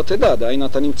שלא תדע, דהיינו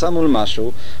אתה נמצא מול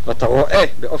משהו ואתה רואה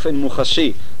באופן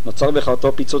מוחשי, נוצר בך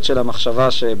אותו פיצוץ של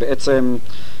המחשבה שבעצם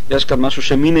יש כאן משהו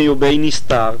שמין יובי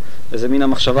נסתר, איזה מין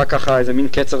המחשבה ככה, איזה מין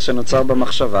קצר שנוצר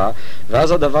במחשבה,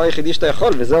 ואז הדבר היחידי שאתה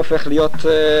יכול, וזה הופך להיות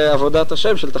עבודת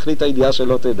השם של תכלית הידיעה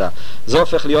שלא תדע. זה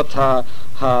הופך להיות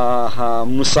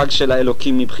המושג של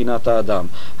האלוקים מבחינת האדם,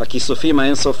 הכיסופים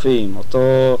האינסופיים,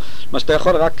 אותו, מה שאתה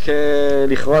יכול רק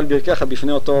לכרוע על ברכך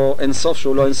בפני אותו אינסוף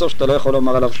שהוא לא אינסוף, שאתה לא יכול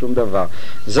לומר עליו שום דבר.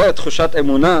 זו תחושת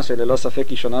אמונה שללא ספק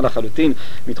היא שונה לחלוטין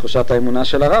מתחושת האמונה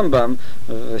של הרמב"ם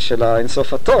ושל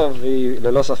האינסוף הטוב, והיא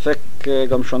ללא ספק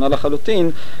גם שונה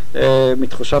לחלוטין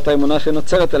מתחושת האמונה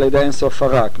שנוצרת על ידי האינסוף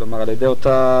הרע, כלומר על ידי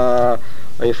אותה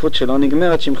עייפות שלא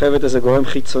נגמרת, שהיא מחייבת איזה גורם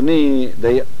חיצוני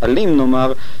די אלים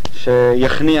נאמר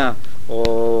שיכניע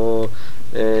או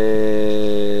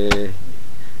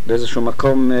באיזשהו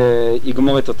מקום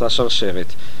יגמור את אותה שרשרת.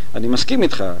 אני מסכים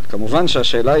איתך, כמובן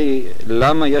שהשאלה היא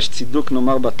למה יש צידוק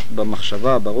נאמר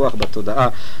במחשבה, ברוח, בתודעה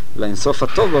לאינסוף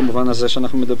הטוב במובן הזה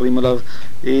שאנחנו מדברים עליו,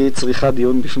 היא צריכה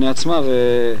דיון בפני עצמה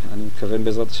ואני מתכוון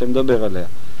בעזרת השם לדבר עליה.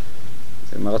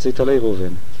 מה רצית עלי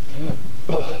ראובן?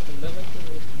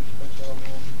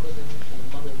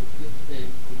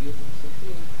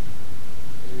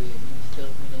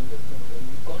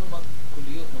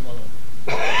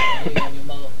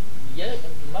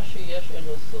 מה שיש אין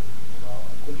לו סוף.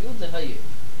 הכוליות זה היש.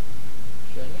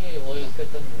 כשאני רואה קטע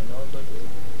ממנו,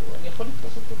 אני יכול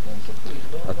לתפוס אותו כאינסופי.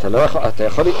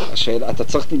 אתה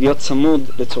צריך להיות צמוד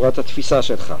לצורת התפיסה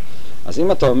שלך. אז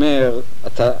אם אתה אומר,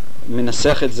 אתה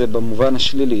מנסח את זה במובן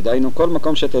השלילי, דהיינו כל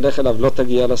מקום שתלך אליו לא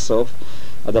תגיע לסוף,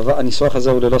 הניסוח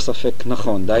הזה הוא ללא ספק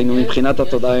נכון, דהיינו מבחינת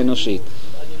התודעה האנושית.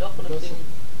 אני לא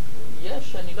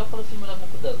יכול לשים עליו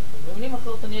נקודה.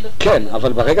 אני אלך... כן,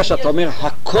 אבל ברגע שאתה אומר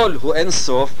הכל הוא אין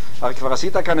סוף, הרי כבר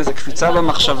עשית כאן איזו קפיצה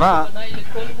במחשבה. הכוונה היא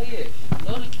לכל היש,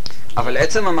 לא... אבל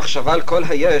עצם המחשבה על כל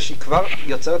היש היא כבר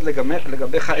יוצרת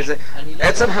לגביך איזה...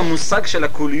 עצם המושג של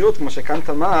הקוליות, כמו שקאנט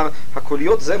אמר,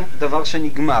 הקוליות זה דבר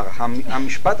שנגמר.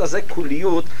 המשפט הזה,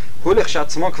 קוליות, הוא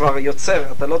לכשעצמו כבר יוצר,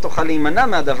 אתה לא תוכל להימנע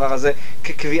מהדבר הזה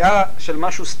כקביעה של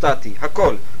משהו סטטי.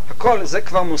 הכל. הכל זה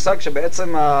כבר מושג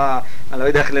שבעצם, אני לא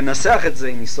יודע איך לנסח את זה,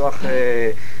 עם ניסוח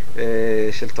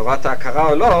של תורת ההכרה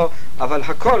או לא, אבל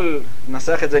הכל,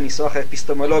 נסח את זה ניסוח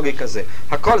אפיסטמולוגי כזה.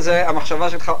 הכל זה, המחשבה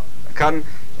שלך כאן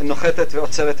נוחתת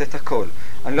ועוצרת את הכל.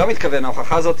 אני לא מתכוון,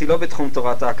 ההוכחה הזאת היא לא בתחום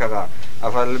תורת ההכרה,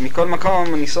 אבל מכל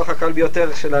מקום הניסוח הקל ביותר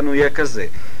שלנו יהיה כזה.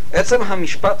 עצם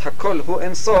המשפט הכל הוא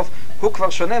אין סוף, הוא כבר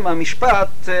שונה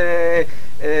מהמשפט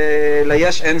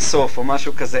ליש אין סוף או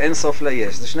משהו כזה, אין סוף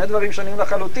ליש. זה שני דברים שונים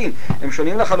לחלוטין. הם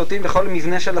שונים לחלוטין בכל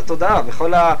מבנה של התודעה,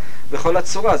 בכל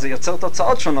הצורה. זה יוצר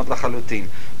תוצאות שונות לחלוטין.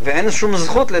 ואין שום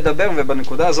זכות לדבר,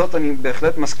 ובנקודה הזאת אני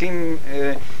בהחלט מסכים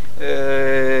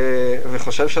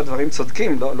וחושב שהדברים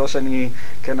צודקים. לא שאני,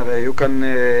 כן, הרי היו כאן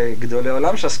גדולי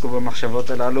עולם שעסקו במחשבות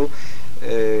הללו,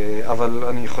 אבל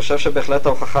אני חושב שבהחלט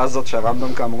ההוכחה הזאת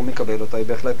שהרמב"ם כאמור מקבל אותה היא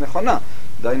בהחלט נכונה.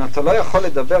 דהיינו, אתה לא יכול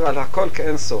לדבר על הכל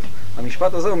כאין סוף.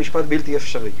 המשפט הזה הוא משפט בלתי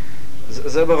אפשרי.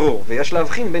 זה ברור. ויש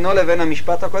להבחין בינו לבין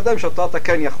המשפט הקודם שאותו אתה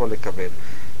כן יכול לקבל.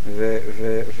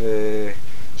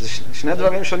 זה שני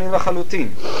דברים שונים לחלוטין.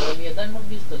 אני עדיין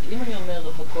מרגיש זאת. אם אני אומר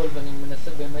הכל ואני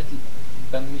מנסה באמת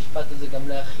במשפט הזה גם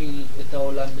להכיל את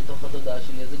העולם בתוך התודעה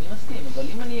שלי, אז אני מסכים. אבל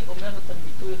אם אני אומר את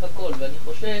הביטוי הכל ואני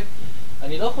חושב,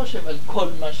 אני לא חושב על כל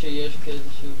מה שיש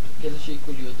כאיזושהי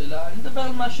קוליות, אלא אני מדבר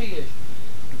על מה שיש.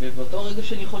 ובאותו רגע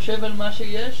שאני חושב על מה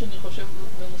שיש, אני חושב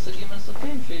במושגים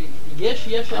אינסופיים,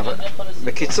 שיש, אני יכול לספר.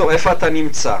 בקיצור, איפה אתה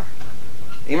נמצא?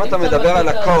 אם אתה מדבר על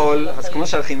הכל, אז כמו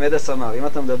שארכימדס אמר, אם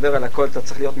אתה מדבר על הכל, אתה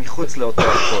צריך להיות מחוץ לאותו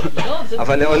הכל.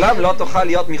 אבל לעולם לא תוכל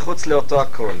להיות מחוץ לאותו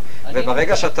הכל.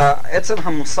 וברגע שאתה, עצם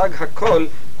המושג הכל,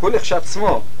 הוא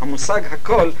לכשעצמו, המושג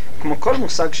הכל, כמו כל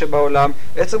מושג שבעולם,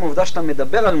 עצם העובדה שאתה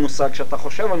מדבר על מושג, שאתה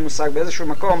חושב על מושג באיזשהו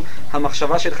מקום,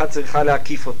 המחשבה שלך צריכה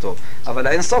להקיף אותו. אבל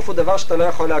האינסוף הוא דבר שאתה לא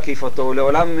יכול להקיף אותו, הוא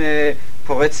לעולם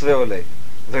פורץ ועולה.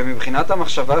 ומבחינת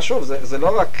המחשבה, שוב, זה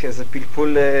לא רק איזה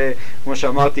פלפול, כמו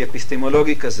שאמרתי,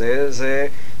 אפיסטמולוגי כזה, זה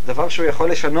דבר שהוא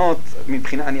יכול לשנות,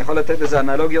 אני יכול לתת איזה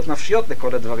אנלוגיות נפשיות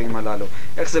לכל הדברים הללו.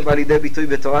 איך זה בא לידי ביטוי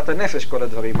בתורת הנפש, כל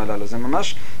הדברים הללו? זה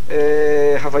ממש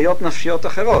הוויות נפשיות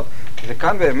אחרות.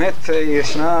 וכאן באמת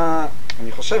ישנה,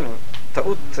 אני חושב,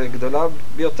 טעות גדולה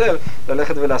ביותר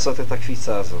ללכת ולעשות את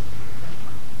הקפיצה הזאת.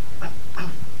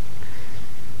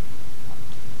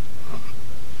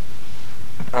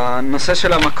 הנושא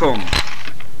של המקום,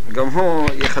 גם הוא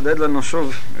יחדד לנו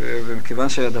שוב, ומכיוון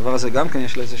שהדבר הזה גם כן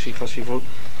יש לו איזושהי חשיבות,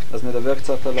 אז נדבר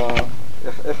קצת על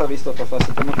איך אריסטו תפס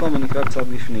את המקום, ונקרא קצת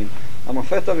בפנים.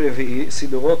 המופת הרביעי,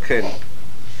 סידורו כן.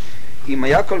 אם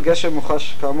היה כל גשם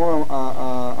מוחש, כאמור,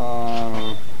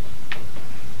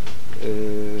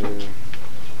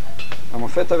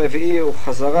 המופת הרביעי הוא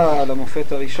חזרה על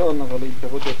המופת הראשון, אבל היא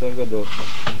פירוט יותר גדול.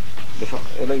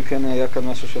 אלא אם כן היה כאן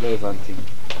משהו שלא הבנתי.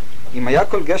 אם היה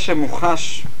כל גשם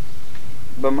מוחש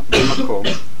במקום,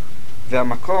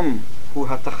 והמקום הוא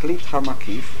התכלית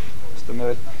המקיף, זאת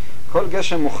אומרת, כל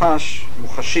גשם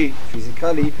מוחשי,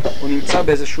 פיזיקלי, הוא נמצא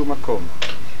באיזשהו מקום.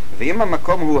 ואם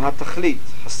המקום הוא התכלית,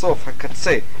 הסוף,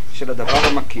 הקצה של הדבר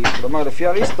המקיף, כלומר, לפי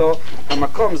אריסטו,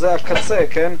 המקום זה הקצה,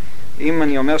 כן? אם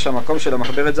אני אומר שהמקום של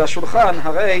המחברת זה השולחן,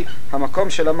 הרי המקום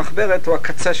של המחברת הוא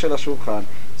הקצה של השולחן.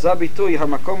 זה הביטוי,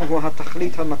 המקום הוא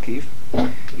התכלית המקיף.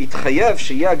 התחייב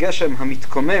שיהיה הגשם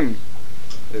המתקומם,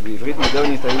 ובעברית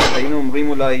מודרנית היינו אומרים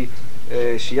אולי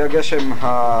שיהיה הגשם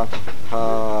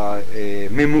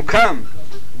הממוקם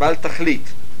בעל תכלית.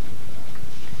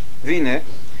 והנה,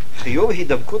 חיוב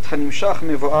הידבקות הנמשך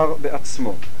מבואר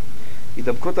בעצמו.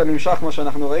 הידבקות הנמשך, כמו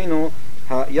שאנחנו ראינו,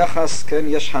 היחס, כן,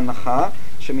 יש הנחה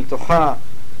שמתוכה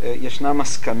ישנה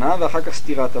מסקנה ואחר כך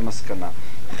סתירת המסקנה.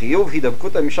 חיוב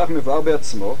הידבקות הנמשך מבואר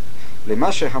בעצמו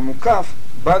למה שהמוקף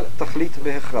בעל תכלית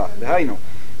בהכרח. דהיינו,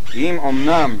 אם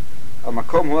אמנם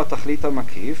המקום הוא התכלית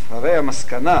המקיף, הרי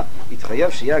המסקנה התחייב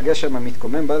שיהיה הגשם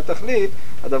המתקומם בעל תכלית,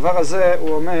 הדבר הזה,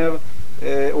 הוא אומר,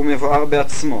 הוא מבואר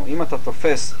בעצמו. אם אתה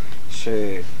תופס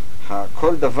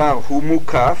שכל דבר הוא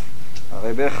מוקף,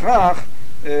 הרי בהכרח,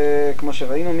 כמו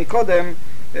שראינו מקודם,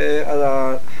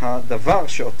 הדבר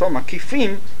שאותו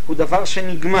מקיפים הוא דבר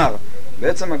שנגמר.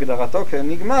 בעצם הגדרתו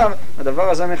כנגמר, הדבר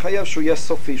הזה מחייב שהוא יהיה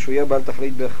סופי, שהוא יהיה בעל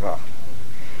תכלית בהכרח.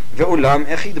 ואולם,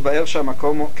 איך יתבאר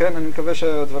שהמקום, כן, אני מקווה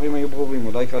שהדברים היו ברורים,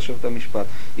 אולי יקרא שוב את המשפט.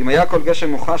 אם היה כל גשם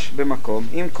מוחש במקום,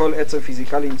 אם כל עצם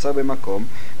פיזיקלי נמצא במקום,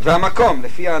 והמקום,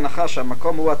 לפי ההנחה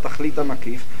שהמקום הוא התכלית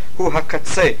המקיף, הוא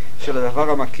הקצה של הדבר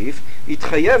המקיף,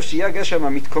 יתחייב שיהיה הגשם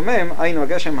המתקומם, היינו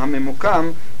הגשם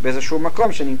הממוקם באיזשהו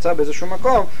מקום, שנמצא באיזשהו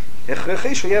מקום,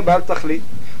 הכרחי שיהיה בעל תכלית.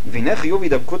 והנה חיוב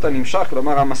הידבקות הנמשך,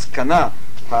 כלומר המסקנה,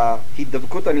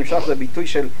 ההידבקות הנמשך זה ביטוי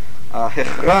של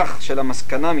ההכרח של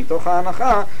המסקנה מתוך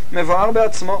ההנחה, מבואר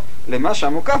בעצמו, למה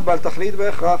שהמוקף בעל תכלית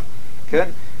בהכרח. כן?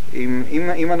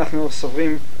 אם אנחנו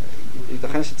סוברים,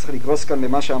 ייתכן שצריך לגרוס כאן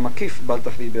למה שהמקיף בעל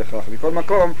תכלית בהכרח. מכל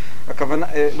מקום, הכוונה,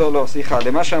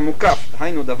 למה שהמוקף,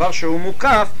 היינו דבר שהוא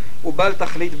מוקף, הוא בעל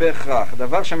תכלית בהכרח.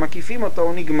 דבר שמקיפים אותו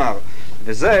הוא נגמר.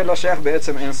 וזה לא שייך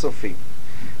בעצם אינסופי.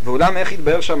 ואולם איך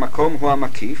יתבהר שהמקום הוא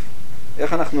המקיף?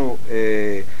 איך אנחנו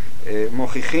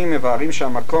מוכיחים, מבארים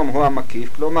שהמקום הוא המקיף?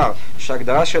 כלומר,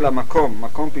 שההגדרה של המקום,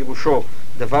 מקום פירושו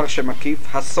דבר שמקיף,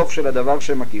 הסוף של הדבר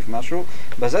שמקיף משהו,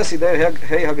 בזה סדרי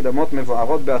הקדמות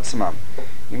מבוארות בעצמם.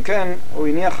 אם כן, הוא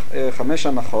הניח 5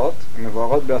 הנחות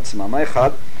מבוארות בעצמם. האחד,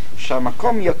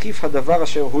 שהמקום יקיף הדבר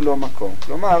אשר הוא לא מקום.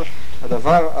 כלומר,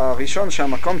 הדבר הראשון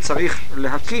שהמקום צריך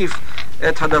להקיף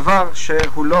את הדבר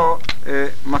שהוא לא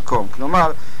מקום.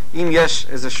 כלומר, אם יש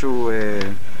איזשהו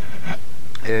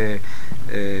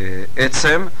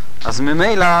עצם, אז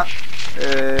ממילא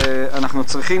אנחנו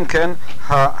צריכים, כן,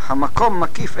 המקום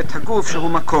מקיף את הגוף שהוא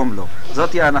מקום לו.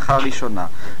 זאת היא ההנחה הראשונה.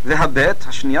 והבית,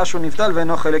 השנייה שהוא נבדל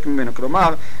ואינו חלק ממנו.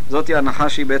 כלומר, זאת היא ההנחה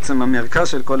שהיא בעצם המרכז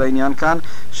של כל העניין כאן,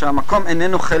 שהמקום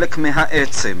איננו חלק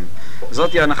מהעצם.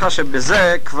 זאת היא ההנחה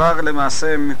שבזה כבר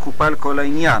למעשה מקופל כל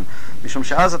העניין. משום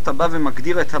שאז אתה בא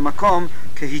ומגדיר את המקום,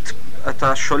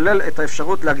 אתה שולל את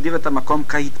האפשרות להגדיר את המקום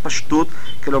כהתפשטות,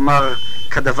 כלומר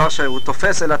כדבר שהוא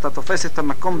תופס, אלא אתה תופס את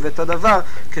המקום ואת הדבר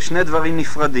כשני דברים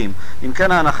נפרדים. אם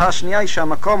כן, ההנחה השנייה היא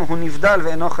שהמקום הוא נבדל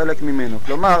ואינו חלק ממנו.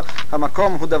 כלומר,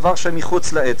 המקום הוא דבר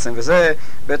שמחוץ לעצם, וזה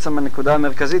בעצם הנקודה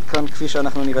המרכזית כאן כפי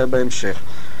שאנחנו נראה בהמשך.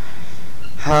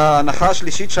 ההנחה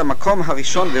השלישית שהמקום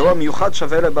הראשון והוא המיוחד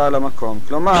שווה לבעל המקום.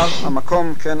 כלומר,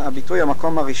 המקום, כן, הביטוי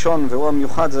המקום הראשון והוא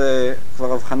המיוחד זה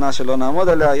כבר הבחנה שלא נעמוד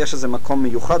עליה. יש איזה מקום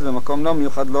מיוחד ומקום לא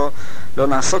מיוחד, לא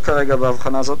נעסוק כרגע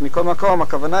בהבחנה הזאת. מכל מקום,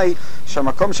 הכוונה היא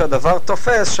שהמקום שהדבר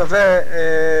תופס שווה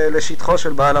לשטחו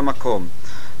של בעל המקום.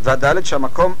 והדלת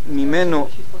שהמקום ממנו,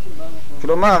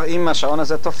 כלומר, אם השעון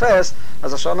הזה תופס,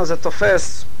 אז השעון הזה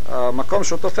תופס, המקום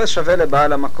שהוא תופס שווה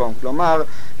לבעל המקום. כלומר,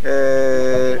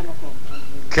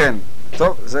 כן,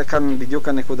 טוב, זה כאן בדיוק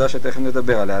הנקודה שתכף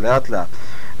נדבר עליה, לאט לאט.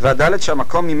 והדלת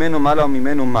שהמקום ממנו מעלה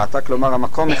וממנו מטה, כלומר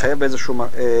המקום מחייב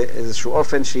באיזשהו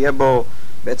אופן שיהיה בו,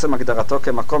 בעצם הגדרתו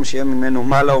כמקום שיהיה ממנו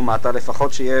מעלה ומטה,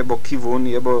 לפחות שיהיה בו כיוון,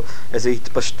 יהיה בו איזו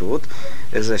התפשטות,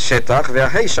 איזה שטח,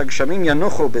 וההי שהגשמים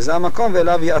ינוחו בזה המקום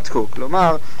ואליו יעתקו.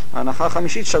 כלומר, ההנחה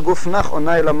החמישית שהגוף נח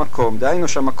עונה אל המקום, דהיינו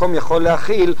שהמקום יכול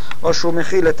להכיל או שהוא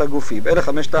מכיל את הגופים. אלה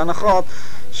 5 ההנחות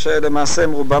שלמעשה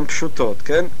הם רובם פשוטות,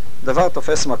 כן? דבר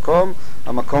תופס מקום,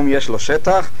 המקום יש לו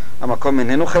שטח, המקום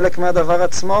איננו חלק מהדבר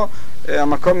עצמו,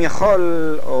 המקום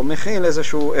יכול או מכיל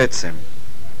איזשהו עצם.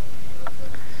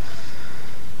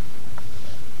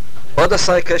 עוד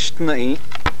עשה היקש תנאי,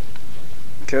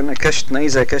 כן, היקש תנאי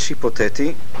זה היקש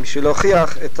היפותטי, בשביל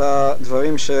להוכיח את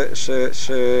הדברים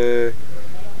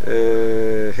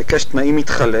היקש תנאי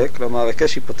מתחלק, כלומר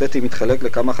היקש היפותטי מתחלק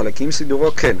לכמה חלקים,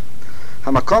 סידורו כן.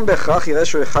 המקום בהכרח יראה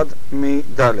שהוא אחד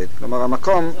מדלת. כלומר,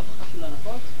 המקום,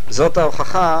 זאת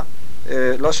ההוכחה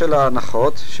לא של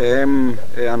ההנחות, שהן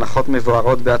הנחות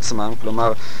מבוארות בעצמן.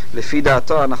 כלומר, לפי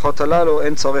דעתו ההנחות הללו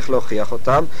אין צורך להוכיח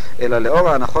אותן, אלא לאור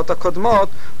ההנחות הקודמות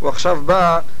הוא עכשיו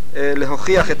בא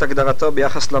להוכיח את הגדרתו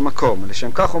ביחס למקום.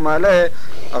 לשם כך הוא מעלה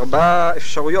 4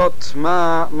 אפשרויות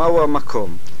מהו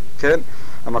המקום. כן?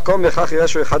 המקום בהכרח יראה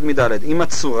שהוא אחד מדלת. אם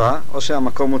הצורה, או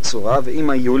שהמקום הוא צורה, ואם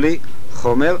היולי,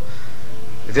 חומר,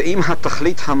 ואם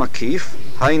התכלית המקיף,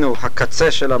 היינו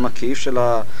הקצה של המקיף, של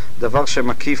הדבר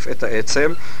שמקיף את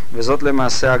העצם, וזאת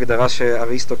למעשה ההגדרה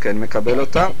שאריסטו כן מקבל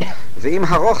אותה, ואם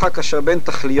הרוחק אשר בין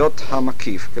תכליות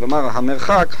המקיף, כלומר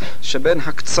המרחק שבין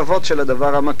הקצוות של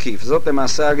הדבר המקיף, זאת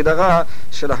למעשה ההגדרה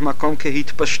של המקום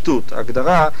כהתפשטות,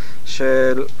 ההגדרה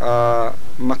של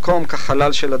המקום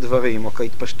כחלל של הדברים, או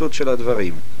כהתפשטות של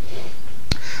הדברים.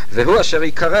 והוא אשר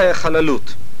יקרא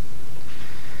חללות.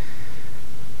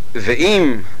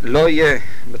 ואם לא יהיה,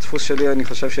 בדפוס שלי אני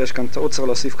חושב שיש כאן טעות, צריך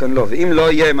להוסיף כאן לא, ואם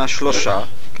לא יהיה מהשלושה,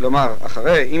 כלומר,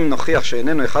 אחרי, אם נוכיח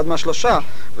שאיננו אחד מהשלושה,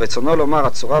 רצונו לומר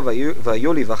הצורה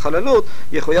והיולי והחללות,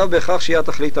 יחויב בהכרח שיהיה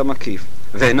התכלית המקיף.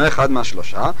 ואינו אחד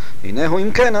מהשלושה, הנה הוא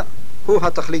אם כן, הוא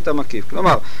התכלית המקיף.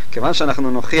 כלומר, כיוון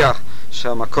שאנחנו נוכיח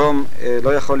שהמקום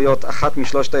לא יכול להיות אחת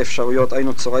משלושת האפשרויות,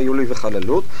 היינו צורה, יולי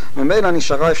וחללות, ממילא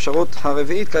נשארה האפשרות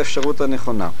הרביעית כאפשרות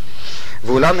הנכונה.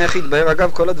 ואולם איך יתבהר,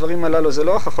 אגב, כל הדברים הללו זה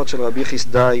לא הוכחות של רבי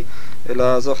חיסדאי,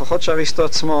 אלא זה הוכחות שאריסטו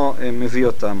עצמו מביא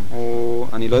אותם.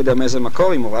 אני לא יודע מאיזה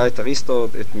מקור, אם הוא ראה את אריסטו,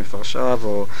 את מפרשיו,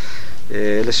 או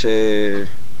אלה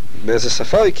שבאיזה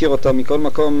שפה הוא הכיר אותם, מכל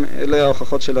מקום אלה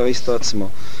ההוכחות של אריסטו עצמו,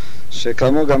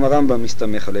 שכאמור גם הרמב"ם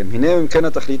מסתמך עליהם. הנה אם כן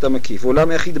התכלית המקיף,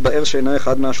 ואולם איך יתבאר שאינו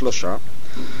אחד מהשלושה?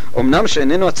 אמנם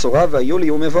שאיננו הצורה והיולי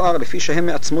הוא מבואר לפי שהם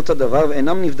מעצמות הדבר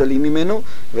ואינם נבדלים ממנו,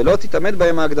 ולא תתעמד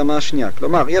בהם ההקדמה השנייה.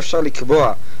 כלומר, אי אפשר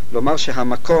לקבוע, לומר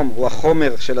שהמקום הוא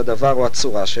החומר של הדבר או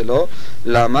הצורה שלו.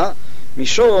 למה?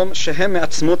 משום שהם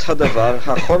מעצמות הדבר,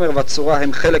 החומר והצורה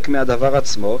הם חלק מהדבר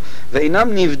עצמו ואינם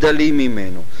נבדלים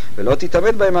ממנו, ולא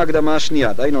תתעמד בהם ההקדמה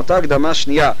השנייה. דהיינו, אותה הקדמה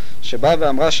השנייה שבאה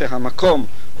ואמרה שהמקום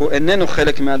הוא איננו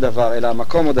חלק מהדבר, אלא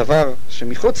המקום הוא דבר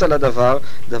שמחוצה לדבר,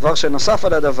 דבר שנוסף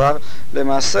על הדבר.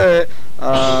 למעשה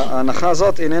ההנחה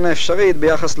הזאת איננה אפשרית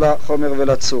ביחס לחומר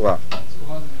ולצורה.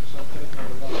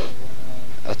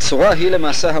 הצורה היא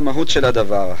למעשה המהות של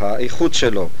הדבר, האיכות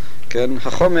שלו, כן?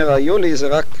 החומר היולי זה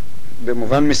רק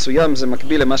במובן מסוים, זה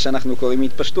מקביל למה שאנחנו קוראים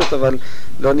התפשטות, אבל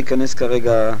לא ניכנס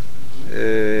כרגע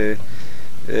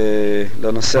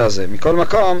לנושא הזה. מכל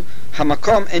מקום,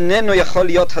 המקום איננו יכול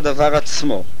להיות הדבר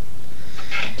עצמו.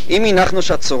 אם הנחנו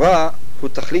שהצורה הוא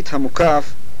תכלית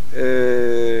המוקף,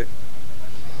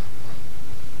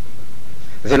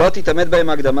 ולא תתעמד בהם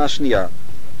ההקדמה השנייה.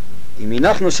 אם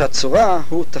הנחנו שהצורה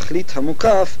הוא תכלית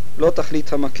המוקף, לא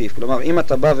תכלית המקיף. כלומר, אם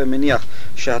אתה בא ומניח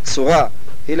שהצורה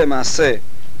היא למעשה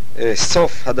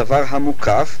סוף הדבר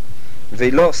המוקף,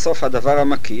 ולא סוף הדבר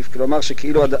המקיף, כלומר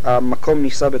שכאילו המקום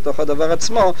ניסה בתוך הדבר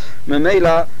עצמו, ממילא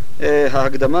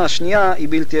ההקדמה השנייה היא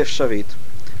בלתי אפשרית.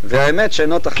 והאמת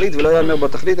שאינו תכלית ולא יאמר בו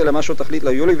תכלית, אלא משהו תכלית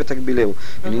ליולי ותקבילהו.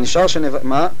 נשאר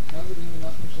מה?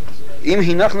 אם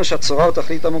הנחנו שהצורה הוא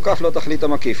תכלית המוקף, לא תכלית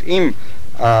המקיף. אם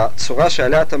הצורה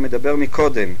שעליה אתה מדבר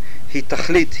מקודם היא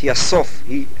תכלית, היא הסוף,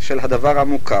 היא של הדבר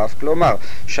המוקף, כלומר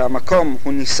שהמקום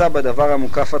הוא ניסה בדבר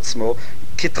המוקף עצמו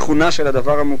כתכונה של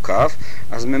הדבר המוקף,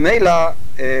 אז ממילא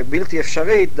בלתי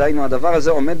אפשרית, דהיינו הדבר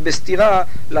הזה עומד בסתירה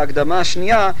להקדמה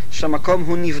השנייה שהמקום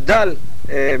הוא נבדל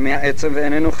מהעצם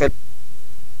ואיננו חלק.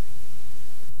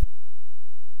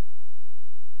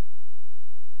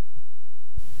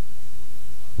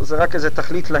 זה רק איזה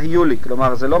תכלית להיולי,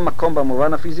 כלומר זה לא מקום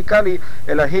במובן הפיזיקלי,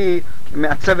 אלא היא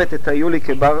מעצבת את ההיולי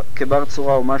כבר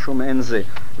צורה או משהו מעין זה.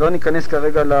 לא ניכנס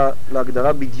כרגע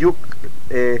להגדרה בדיוק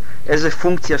איזה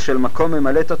פונקציה של מקום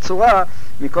ממלא את הצורה.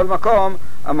 מכל מקום,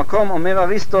 המקום, אומר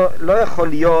אריסטו, לא יכול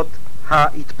להיות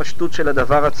ההתפשטות של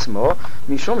הדבר עצמו,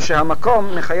 משום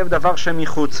שהמקום מחייב דבר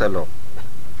שמחוצה לו.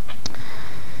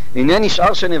 הנה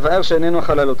נשאר שנבאר שאיננו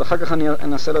החללות. אחר כך אני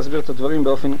אנסה להסביר את הדברים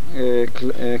באופן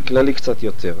כללי קצת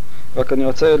יותר. רק אני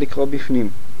רוצה לקרוא בפנים.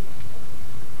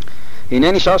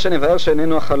 הנה נשאר שנבאר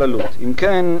שאיננו החללות. אם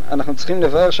כן, אנחנו צריכים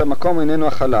לבאר שהמקום איננו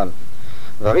החלל.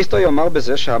 ואריסטו יאמר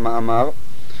בזה שהמאמר,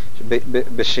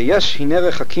 בשיש הנה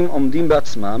רחקים עומדים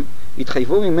בעצמם,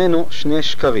 התחייבו ממנו שני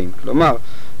שקרים. כלומר,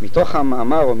 מתוך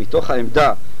המאמר או מתוך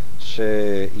העמדה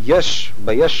שיש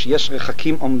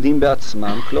רחקים עומדים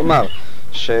בעצמם, כלומר,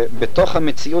 שבתוך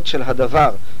המציאות של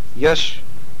הדבר יש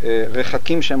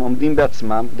רחקים שהם עומדים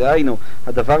בעצמם, דהיינו,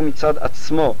 הדבר מצד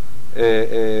עצמו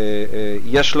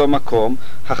יש לו מקום,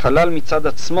 החלל מצד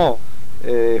עצמו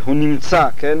הוא נמצא,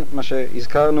 כן? מה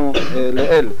שהזכרנו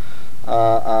לאל,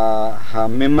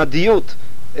 הממדיות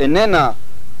איננה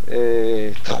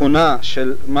תכונה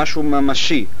של משהו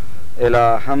ממשי, אלא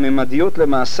הממדיות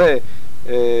למעשה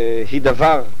היא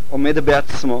דבר עומד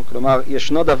בעצמו, כלומר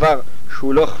ישנו דבר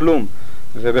שהוא לא כלום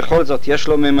ובכל זאת יש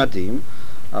לו ממדים.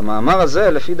 המאמר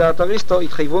הזה לפי דעת אריסטו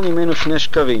התחייבו ממנו שני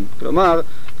שקרים, כלומר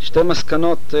שתי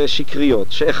מסקנות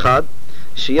שקריות, שאחד,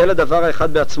 שיהיה לדבר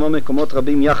האחד בעצמו מקומות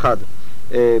רבים יחד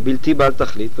בלתי בעל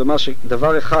תכלית, כלומר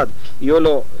שדבר אחד יהיו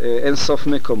לו אין סוף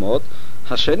מקומות.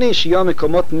 השני, שיהיו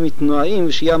המקומות מתנועים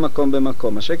ושיהיה המקום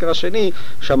במקום. השקר השני,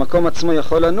 שהמקום עצמו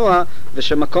יכול לנוע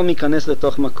ושמקום ייכנס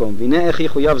לתוך מקום. והנה איך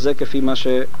יחויב זה כפי מה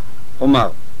שאומר,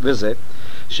 וזה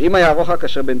שאם היה הרוחק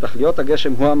אשר בין תכליות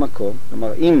הגשם הוא המקום,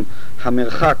 כלומר אם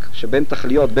המרחק שבין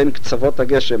תכליות, בין קצוות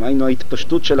הגשם, היינו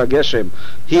ההתפשטות של הגשם,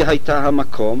 היא הייתה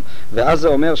המקום, ואז זה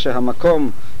אומר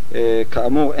שהמקום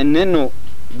כאמור איננו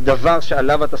דבר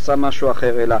שעליו אתה שם משהו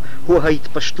אחר, אלא הוא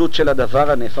ההתפשטות של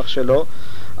הדבר, הנפח שלו,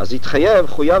 אז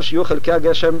חויב שיהיו חלקי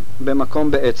הגשם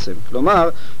במקום בעצם. כלומר,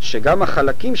 שגם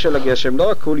החלקים של הגשם, לא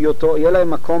רק כוליותו, יהיה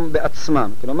להם מקום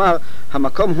בעצמם. כלומר,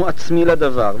 המקום הוא עצמי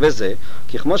לדבר, וזה,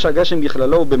 כי כמו שהגשם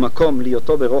בכללו הוא במקום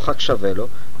להיותו ברוחק שווה לו,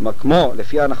 כלומר, כמו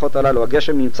לפי ההנחות הללו,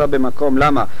 הגשם נמצא במקום,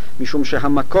 למה? משום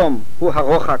שהמקום הוא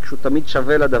הרוחק שהוא תמיד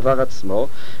שווה לדבר עצמו,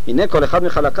 הנה כל אחד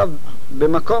מחלקיו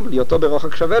במקום להיותו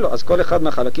ברוחק שווה לו, אז כל אחד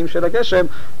מהחלקים של הגשם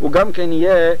הוא גם כן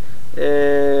יהיה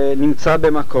נמצא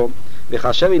במקום.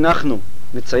 וכאשר אנחנו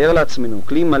נצייר לעצמנו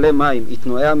כלי מלא מים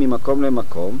יתנועע ממקום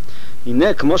למקום,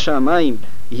 הנה כמו שהמים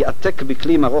יעתק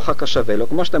בכלי עם הרוחק השווה לו,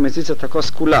 כמו שאתה מזיז את הכוס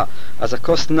כולה, אז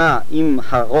הכוס נע עם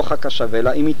הרוחק השווה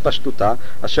לה, עם התפשטותה,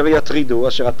 אשר יטרידו,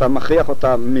 אשר אתה מכריח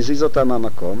אותה, מזיז אותה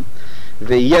מהמקום,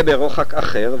 ויהיה ברוחק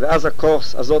אחר, ואז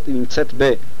הכוס הזאת נמצאת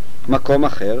במקום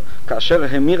אחר, כאשר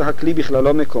המיר הכלי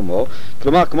בכללו מקומו,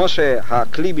 כלומר כמו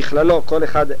שהכלי בכללו כל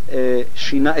אחד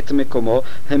שינה את מקומו,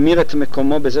 המיר את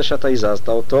מקומו בזה שאתה הזזת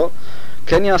אותו,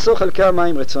 כן יעשו חלקי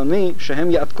המים, רצוני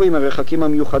שהם יעתקו עם הרחקים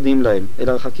המיוחדים להם אל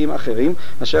הרחקים אחרים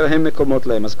אשר הם מקומות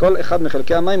להם. אז כל אחד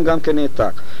מחלקי המים גם כן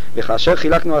נעתק, וכאשר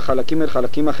חילקנו החלקים אל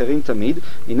חלקים אחרים תמיד,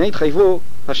 הנה התחייבו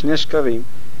השני שקרים.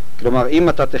 כלומר, אם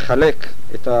אתה תחלק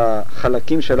את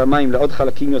החלקים של המים לעוד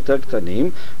חלקים יותר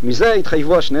קטנים, מזה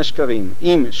יתחייבו השני שקרים,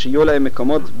 אם שיהיו להם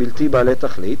מקומות בלתי בעלי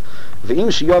תכלית,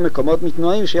 ואם שיהיו המקומות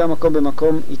מתנועים, שיהיה המקום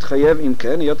במקום יתחייב, אם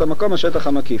כן, להיות המקום השטח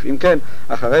המקיף. אם כן,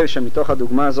 אחרי שמתוך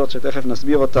הדוגמה הזאת, שתכף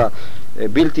נסביר אותה,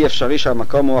 בלתי אפשרי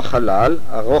שהמקום הוא החלל,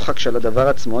 הרוחק של הדבר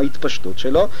עצמו, ההתפשטות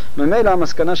שלו, ממילא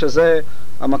המסקנה שזה,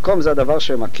 המקום זה הדבר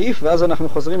שמקיף, ואז אנחנו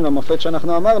חוזרים למופת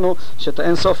שאנחנו אמרנו, שאת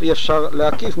האינסוף אי אפשר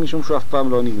להקיף, משום שהוא אף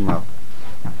פעם לא נגמר.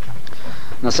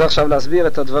 ננסה עכשיו להסביר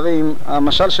את הדברים.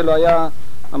 המשל שלו היה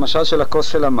המשל של הכוס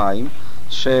של המים,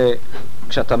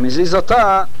 שכשאתה מזיז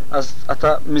אותה, אז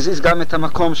אתה מזיז גם את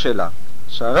המקום שלה,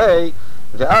 שהרי,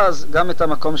 ואז גם את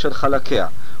המקום של חלקיה.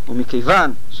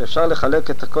 ומכיוון שאפשר לחלק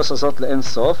את הכוס הזאת לאין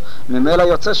סוף, ממילא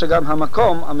יוצא שגם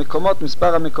המקומות,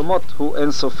 מספר המקומות הוא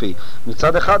אין סופי.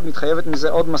 מצד אחד מתחייבת מזה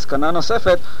עוד מסקנה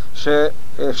נוספת,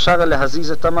 שאפשר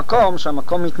להזיז את המקום,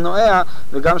 שהמקום מתנועע,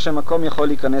 וגם שהמקום יכול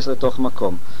להיכנס לתוך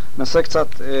מקום. ננסה קצת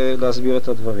להסביר את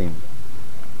הדברים.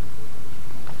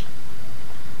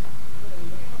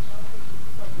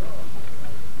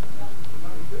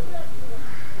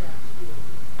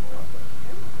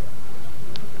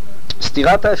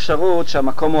 סתירת האפשרות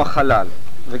שהמקום הוא החלל,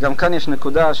 וגם כאן יש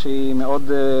נקודה שהיא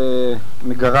מאוד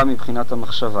מגרה מבחינת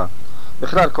המחשבה.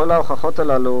 בכלל, כל ההוכחות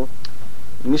הללו,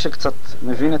 מי שקצת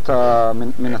מבין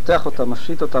מנתח אותם,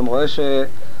 מפשיט אותם, רואה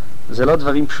שזה לא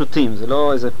דברים פשוטים, זה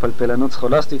לא איזה פלפלנות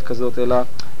סכולסטית כזאת, אלא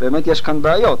באמת יש כאן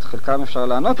בעיות. חלקם אפשר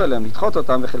לענות עליהם, לדחות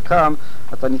אותם, וחלקם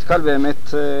אתה נתקל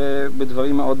באמת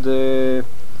בדברים מאוד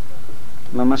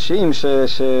ממשיים,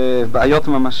 בעיות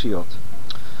ממשיות.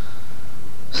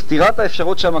 סתירת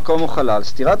האפשרות שהמקום הוא חלל.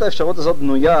 סתירת האפשרות הזאת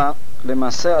בנויה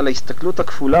למעשה על ההסתכלות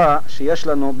הכפולה שיש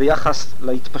לנו ביחס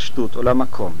להתפשטות או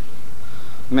למקום.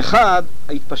 מחד,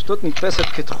 ההתפשטות נתפסת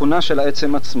כתכונה של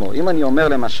העצם עצמו. אם אני אומר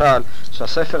למשל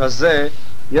שהספר הזה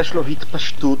יש לו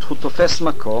התפשטות, הוא תופס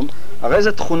מקום, הרי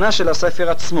זה תכונה של הספר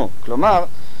עצמו. כלומר,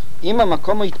 אם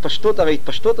המקום ההתפשטות, הרי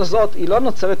ההתפשטות הזאת היא לא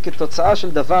נוצרת כתוצאה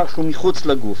של דבר שהוא מחוץ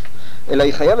לגוף, אלא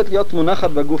היא חייבת להיות מונחת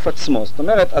בגוף עצמו. זאת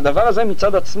אומרת, הדבר הזה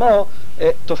מצד עצמו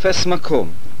תופס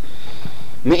מקום.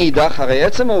 מאידך, הרי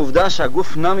עצם העובדה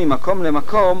שהגוף נע ממקום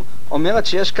למקום, אומרת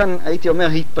שיש כאן, הייתי אומר,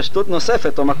 התפשטות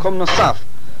נוספת או מקום נוסף.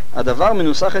 הדבר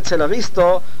מנוסח אצל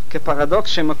אריסטו כפרדוקס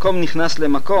שמקום נכנס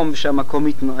למקום ושהמקום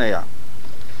מתנועע.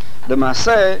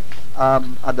 למעשה,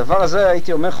 הדבר הזה,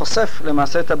 הייתי אומר, חושף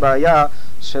למעשה את הבעיה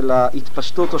של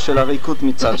ההתפשטות או של הריקות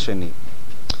מצד שני.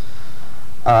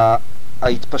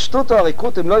 ההתפשטות או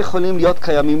הריקות הם לא יכולים להיות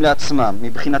קיימים לעצמם,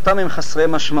 מבחינתם הם חסרי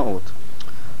משמעות.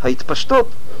 ההתפשטות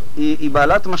היא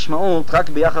בעלת משמעות רק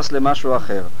ביחס למשהו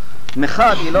אחר.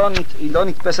 מחד היא לא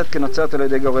נתפסת כנוצרת על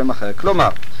ידי גורם אחר. כלומר,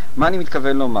 מה אני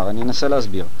מתכוון לומר? אני אנסה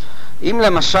להסביר. אם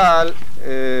למשל,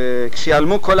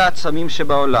 כשיעלמו כל העצמים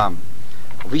שבעולם,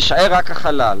 וישאר רק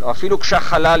החלל, או אפילו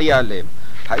כשהחלל ייעלם,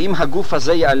 האם הגוף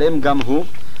הזה ייעלם גם הוא?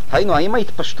 היינו, האם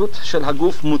ההתפשטות של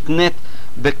הגוף מותנית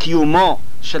בקיומו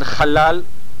של חלל?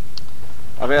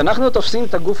 הרי אנחנו תופסים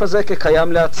את הגוף הזה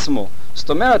כקיים לעצמו. זאת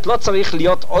אומרת, לא צריך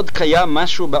להיות עוד קיים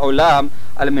משהו בעולם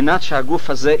על מנת שהגוף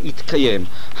הזה יתקיים.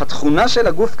 התכונה של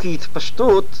הגוף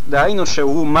כהתפשטות, דהיינו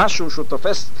שהוא משהו שהוא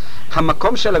תופס,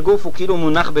 המקום של הגוף הוא כאילו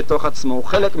מונח בתוך עצמו, הוא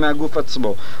חלק מהגוף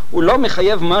עצמו. הוא לא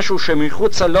מחייב משהו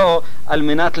שמחוצה לו על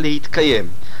מנת להתקיים.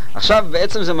 עכשיו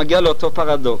בעצם זה מגיע לאותו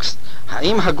פרדוקס.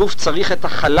 האם הגוף צריך את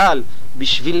החלל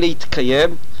בשביל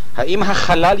להתקיים? האם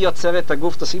החלל יוצר את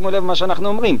הגוף? תשימו לב מה שאנחנו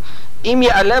אומרים. אם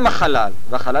ייעלם החלל,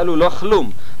 והחלל הוא לא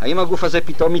כלום, האם הגוף הזה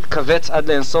פתאום יתכווץ עד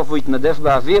לאינסוף והוא יתנדף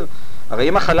באוויר? הרי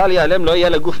אם החלל ייעלם לא יהיה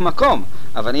לגוף מקום.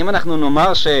 אבל אם אנחנו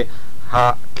נאמר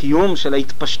שהקיום של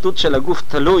ההתפשטות של הגוף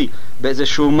תלוי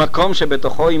באיזשהו מקום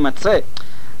שבתוכו יימצא,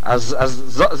 אז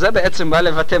זה בעצם בא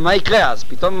לבטא מה יקרה. אז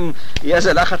פתאום יהיה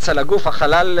איזה לחץ על הגוף,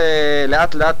 החלל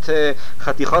לאט לאט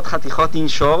חתיכות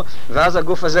ינשור, ואז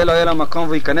הגוף הזה לא יהיה לו מקום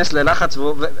והוא ייכנס ללחץ,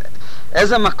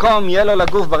 איזה מקום יהיה לו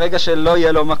לגוף ברגע שלא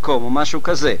יהיה לו מקום או משהו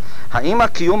כזה? האם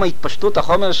הקיום ההתפשטות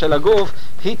החומר של הגוף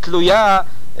היא תלויה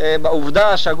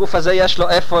בעובדה שהגוף הזה יש לו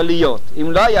איפה להיות.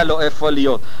 אם לא היה לו איפה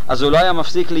להיות, אז הוא לא היה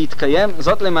מפסיק להתקיים.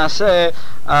 זאת למעשה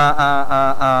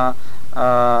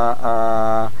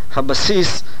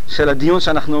הבסיס של הדיון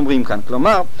שאנחנו אומרים כאן.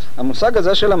 כלומר, המושג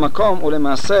הזה של המקום הוא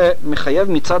למעשה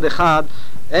מחייב מצד אחד,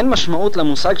 אין משמעות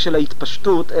למושג של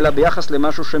ההתפשטות, אלא ביחס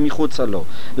למשהו שמחוצה לו.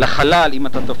 לחלל, אם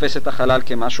אתה תופס את החלל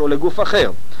כמשהו, או לגוף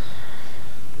אחר.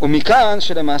 ומכאן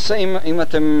שלמעשה, אם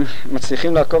אתם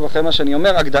מצליחים לעקוב אחרי מה שאני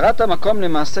אומר, הגדרת המקום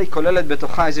למעשה היא כוללת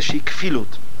בתוכה איזושהי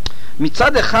כפילות.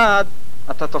 מצד אחד,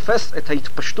 אתה תופס את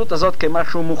ההתפשטות הזאת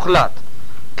כמשהו מוחלט,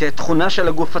 כתכונה של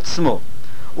הגוף עצמו.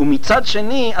 ומצד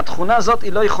שני, התכונה הזאת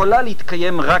היא לא יכולה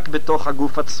להתקיים רק בתוך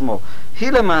הגוף עצמו.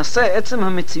 היא למעשה, עצם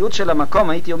המציאות של המקום,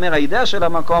 הייתי אומר, האידאה של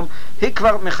המקום, היא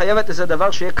כבר מחייבת איזה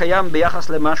דבר שיהיה קיים ביחס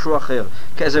למשהו אחר,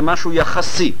 כאיזה משהו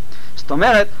יחסי. זאת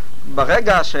אומרת,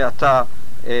 ברגע שאתה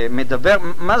מדבר,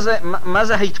 מה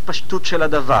זה ההתפשטות של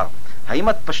הדבר? האם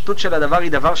ההתפשטות של הדבר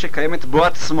היא דבר שקיימת בו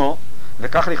עצמו,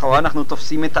 וכך לכאורה אנחנו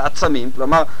תופסים את העצמים?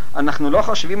 כלומר, אנחנו לא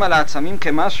חושבים על העצמים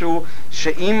כמשהו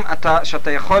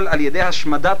שאתה יכול על ידי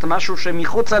השמדת משהו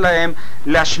שמחוץ עליהם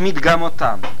להשמיד גם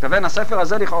אותם. כיוון הספר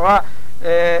הזה לכאורה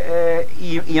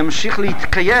ימשיך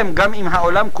להתקיים גם אם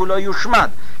העולם כולו יושמד.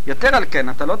 יותר על כן,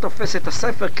 אתה לא תופס את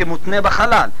הספר כמותנה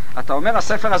בחלל. אתה אומר,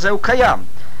 הספר הזה הוא קיים.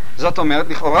 זאת אומרת,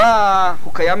 לכאורה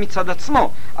הוא קיים מצד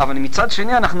עצמו, אבל מצד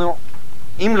שני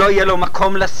אם לא יהיה לו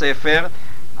מקום לספר,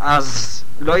 אז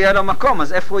לא יהיה לו מקום,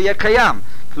 אז איפה הוא יהיה קיים?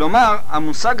 כלומר,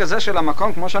 המושג הזה של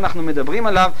המקום, כמו שאנחנו מדברים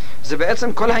עליו, זה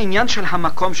בעצם כל העניין של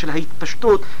המקום, של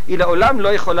ההתפשטות, היא לעולם לא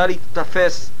יכולה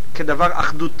להתתפס כדבר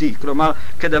אחדותי, כלומר,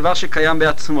 כדבר שקיים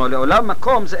בעצמו. לעולם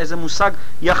מקום זה איזה מושג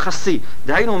יחסי,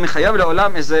 דהיינו הוא מחייב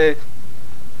לעולם איזה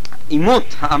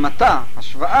אימות, האמתה,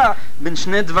 השוואה בין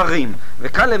שני דברים,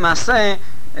 וכאן למעשה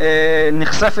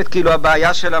נחשפת כאילו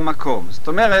הבעיה של המקום. זאת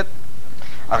אומרת,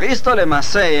 אריסטו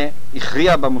למעשה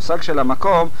הכריע במושג של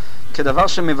המקום כדבר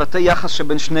שמבטא יחס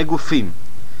שבין שני גופים.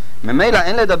 ממילא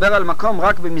אין לדבר על מקום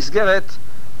רק במסגרת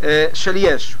של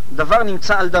יש. דבר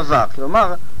נמצא על דבר.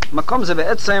 כלומר, מקום זה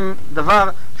בעצם דבר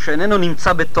שאיננו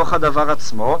נמצא בתוך הדבר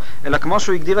עצמו, אלא כמו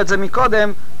שהוא הגדיר את זה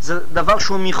מקודם, זה דבר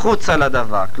שהוא מחוץ על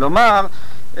הדבר. כלומר,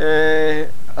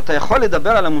 אתה יכול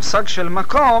לדבר על המושג של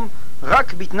מקום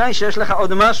רק בתנאי שיש לך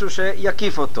עוד משהו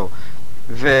שיקיף אותו.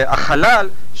 והחלל,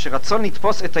 שרצון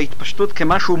לתפוס את ההתפשטות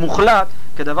כמשהו מוחלט,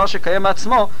 כדבר שקיים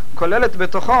מעצמו, כוללת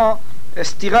בתוכו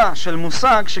סתירה של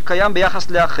מושג שקיים ביחס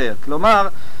לאחר. כלומר,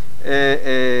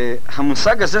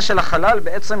 המושג הזה של החלל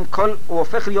בעצם הוא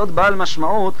הופך להיות בעל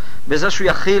משמעות בזה שהוא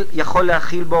יכול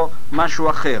להכיל בו משהו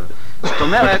אחר. זאת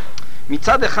אומרת,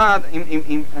 מצד אחד,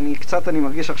 אני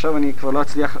מרגיש עכשיו, אני כבר לא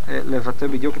אצליח לבטא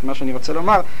בדיוק את מה שאני רוצה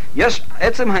לומר, יש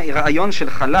עצם הרעיון של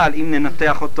חלל, אם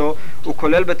ננתח אותו, הוא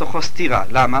כולל בתוכו סתירה.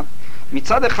 למה?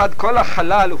 מצד אחד, כל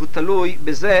החלל הוא תלוי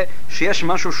בזה שיש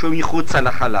משהו שהוא מחוץ על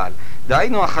החלל.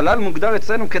 דהיינו, החלל מוגדר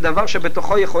אצלנו כדבר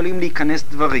שבתוכו יכולים להיכנס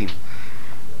דברים.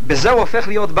 בזה הוא הופך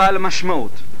להיות בעל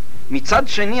משמעות. מצד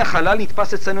שני, החלל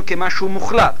נתפס אצלנו כמשהו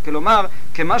מוחלט, כלומר,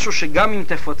 כמשהו שגם אם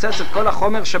תפוצץ את כל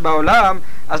החומר שבעולם,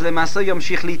 אז למעשה הוא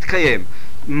ימשיך להתקיים.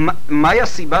 מהי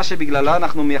הסיבה שבגללה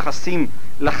אנחנו מייחסים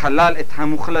לחלל את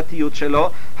המוחלטיות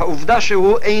שלו? העובדה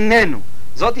שהוא איננו.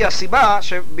 זאת היא הסיבה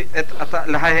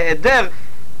להיעדר,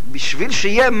 בשביל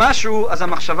שיהיה משהו, אז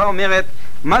המחשבה אומרת,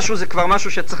 משהו זה כבר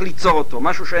משהו שצריך ליצור אותו,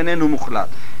 משהו שאיננו מוחלט.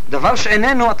 דבר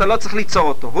שאיננו, אתה לא צריך ליצור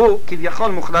אותו, הוא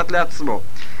כביכול מוחלט לעצמו.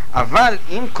 אבל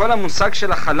אם כל המושג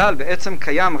של החלל בעצם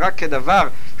קיים רק כדבר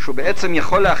שהוא בעצם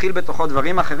יכול להכיל בתוכו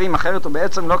דברים אחרים, אחרת הוא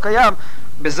בעצם לא קיים,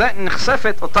 בזה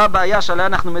נחשפת אותה בעיה שעליה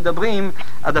אנחנו מדברים.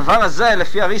 הדבר הזה,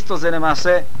 לפי אריסטו, זה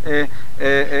למעשה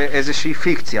איזושהי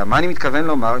פיקציה. מה אני מתכוון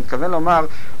לומר? אני מתכוון לומר,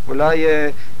 אולי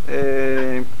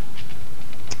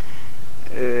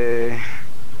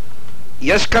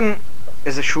יש כאן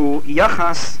איזשהו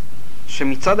יחס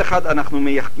שמצד אחד אנחנו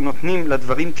נותנים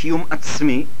לדברים קיום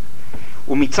עצמי,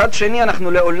 ומצד שני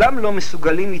אנחנו לעולם לא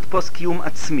מסוגלים לתפוס קיום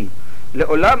עצמי.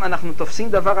 לעולם אנחנו תופסים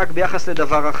דבר רק ביחס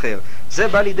לדבר אחר. זה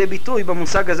בא לידי ביטוי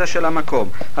במושג הזה של המקום.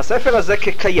 הספר הזה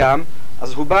כקיים,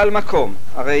 אז הוא בעל מקום.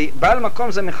 הרי בעל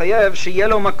מקום זה מחייב שיהיה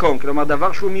לו מקום, כלומר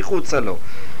דבר שהוא מחוצה לו.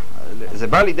 זה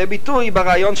בא לידי ביטוי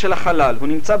ברעיון של החלל. הוא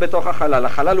נמצא בתוך החלל.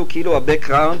 החלל הוא כאילו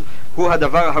ה-background, הוא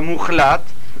הדבר המוחלט,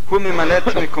 הוא ממלא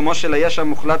את מקומו של היש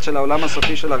המוחלט של העולם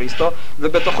הסופי של אריסטו,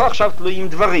 ובתוכו עכשיו תלויים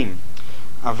דברים.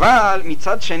 אבל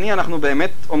מצד שני אנחנו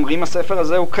באמת אומרים הספר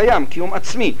הזה הוא קיים, קיום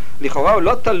עצמי. לכאורה הוא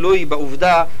לא תלוי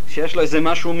בעובדה שיש לו איזה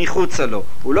משהו מחוצה לו.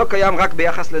 הוא לא קיים רק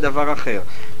ביחס לדבר אחר.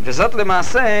 וזאת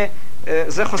למעשה,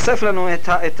 זה חושף לנו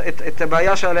את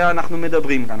הבעיה שעליה אנחנו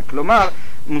מדברים כאן. כלומר,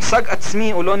 מושג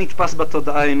עצמי הוא לא נתפס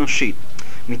בתודעה האנושית.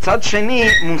 מצד שני,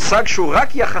 מושג שהוא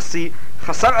רק יחסי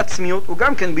חסר עצמיות הוא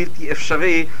גם כן בלתי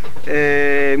אפשרי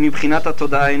מבחינת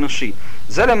התודעה האנושית.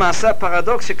 זה למעשה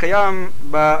הפרדוקס שקיים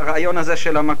ברעיון הזה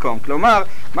של המקום. כלומר,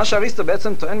 מה שאריסטו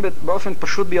בעצם טוען באופן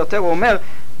פשוט ביותר, הוא אומר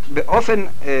באופן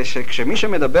שכשמי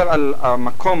שמדבר על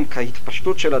המקום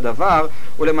כהתפשטות של הדבר,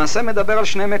 הוא למעשה מדבר על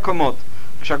שני מקומות.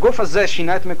 כשהגוף הזה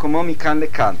שינה את מקומו מכאן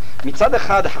לכאן, מצד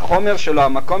אחד החומר שלו,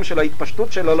 המקום שלו,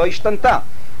 ההתפשטות שלו לא השתנתה,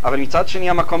 אבל מצד שני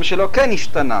המקום שלו כן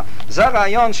השתנה. זה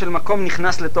הרעיון של מקום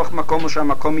נכנס לתוך מקום או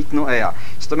שהמקום מתנועע.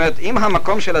 זאת אומרת, אם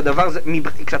המקום של הדבר זה,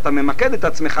 כשאתה ממקד את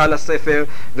עצמך על הספר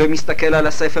ומסתכל על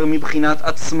הספר מבחינת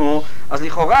עצמו, אז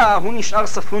לכאורה הוא נשאר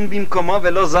ספון במקומו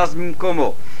ולא זז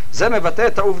במקומו. זה מבטא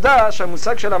את העובדה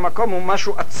שהמושג של המקום הוא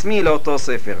משהו עצמי לאותו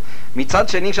ספר. מצד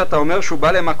שני, כשאתה אומר שהוא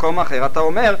בא למקום אחר, אתה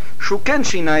אומר שהוא כן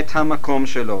שינה את המקום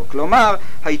שלו. כלומר,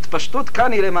 ההתפשטות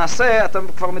כאן היא למעשה, אתה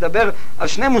כבר מדבר על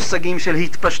שני מושגים של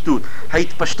התפשטות.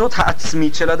 ההתפשטות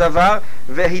העצמית של הדבר,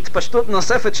 והתפשטות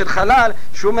נוספת של חלל,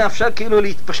 שהוא מאפשר כאילו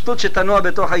להתפשטות שתנוע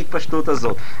בתוך ההתפשטות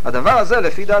הזאת. הדבר הזה,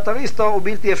 לפי דעת אריסטו, הוא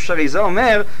בלתי אפשרי. זה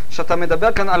אומר שאתה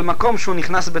מדבר כאן על מקום שהוא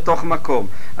נכנס בתוך מקום.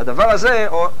 הדבר הזה,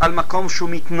 או על מקום שהוא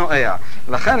מתנועע.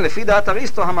 לכן, לפי דעת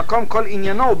אריסטו, המקום, כל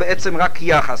עניינו הוא בעצם רק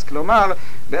יחס. כלומר,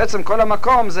 בעצם כל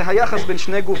המקום זה היחס בין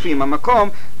שני גופים. המקום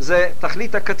זה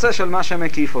תכלית הקצה של מה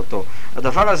שמקיף אותו.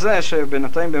 הדבר הזה,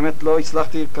 שבינתיים באמת לא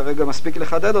הצלחתי כרגע מספיק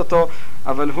לחדד אותו,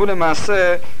 אבל הוא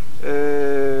למעשה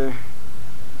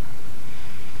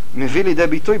מביא לידי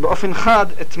ביטוי באופן חד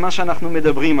את מה שאנחנו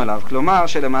מדברים עליו. כלומר,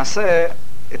 שלמעשה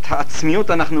את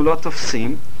העצמיות אנחנו לא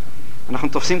תופסים, אנחנו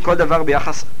תופסים כל דבר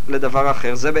ביחס לדבר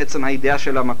אחר. זה בעצם האידאה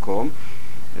של המקום.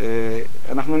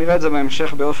 אנחנו נראה את זה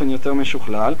בהמשך באופן יותר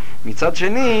משוכלל. מצד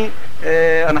שני,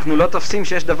 אנחנו לא תופסים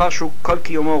שיש דבר שהוא כל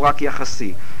קיומו רק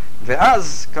יחסי.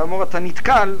 ואז, כאמור, אתה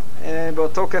נתקל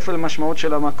באותו כפל משמעות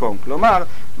של המקום. כלומר,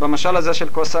 במשל הזה של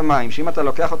כוס המים, שאם אתה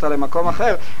לוקח אותה למקום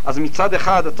אחר, אז מצד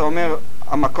אחד אתה אומר,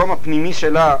 המקום הפנימי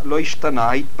שלה לא השתנה,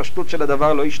 ההתפשטות של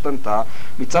הדבר לא השתנתה.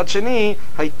 מצד שני,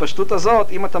 ההתפשטות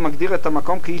הזאת, אם אתה מגדיר את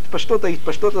המקום כהתפשטות,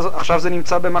 ההתפשטות הזאת, עכשיו זה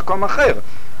נמצא במקום אחר.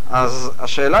 אז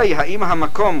השאלה היא, האם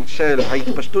המקום של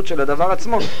ההתפשטות של הדבר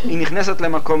עצמו, היא נכנסת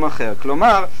למקום אחר.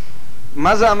 כלומר,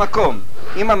 מה זה המקום?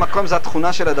 אם המקום זה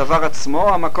התכונה של הדבר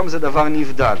עצמו, המקום זה דבר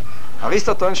נבדל.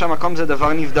 אריסטו טוען שהמקום זה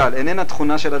דבר נבדל, איננה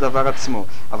תכונה של הדבר עצמו.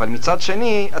 אבל מצד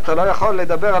שני, אתה לא יכול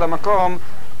לדבר על המקום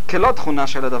כלא תכונה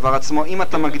של הדבר עצמו, אם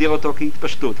אתה מגדיר אותו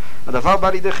כהתפשטות. הדבר בא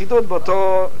לידי חידוד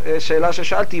באותו שאלה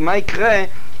ששאלתי, מה יקרה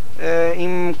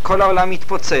אם כל העולם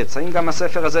מתפוצץ? האם גם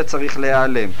הספר הזה צריך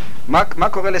להיעלם? מה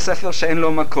קורה לספר שאין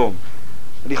לו מקום?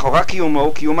 לכאורה קיומו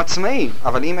הוא קיום עצמאי,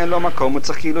 אבל אם אין לו מקום הוא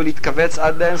צריך כאילו להתכווץ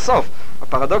עד לאינסוף.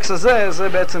 הפרדוקס הזה, זה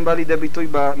בעצם בא לידי ביטוי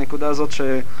בנקודה הזאת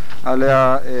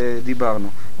שעליה דיברנו.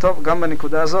 טוב, גם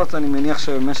בנקודה הזאת אני מניח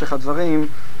שבמשך הדברים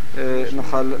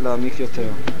נוכל להעמיק יותר.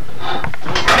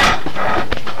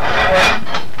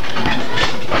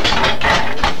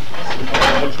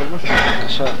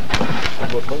 בבקשה.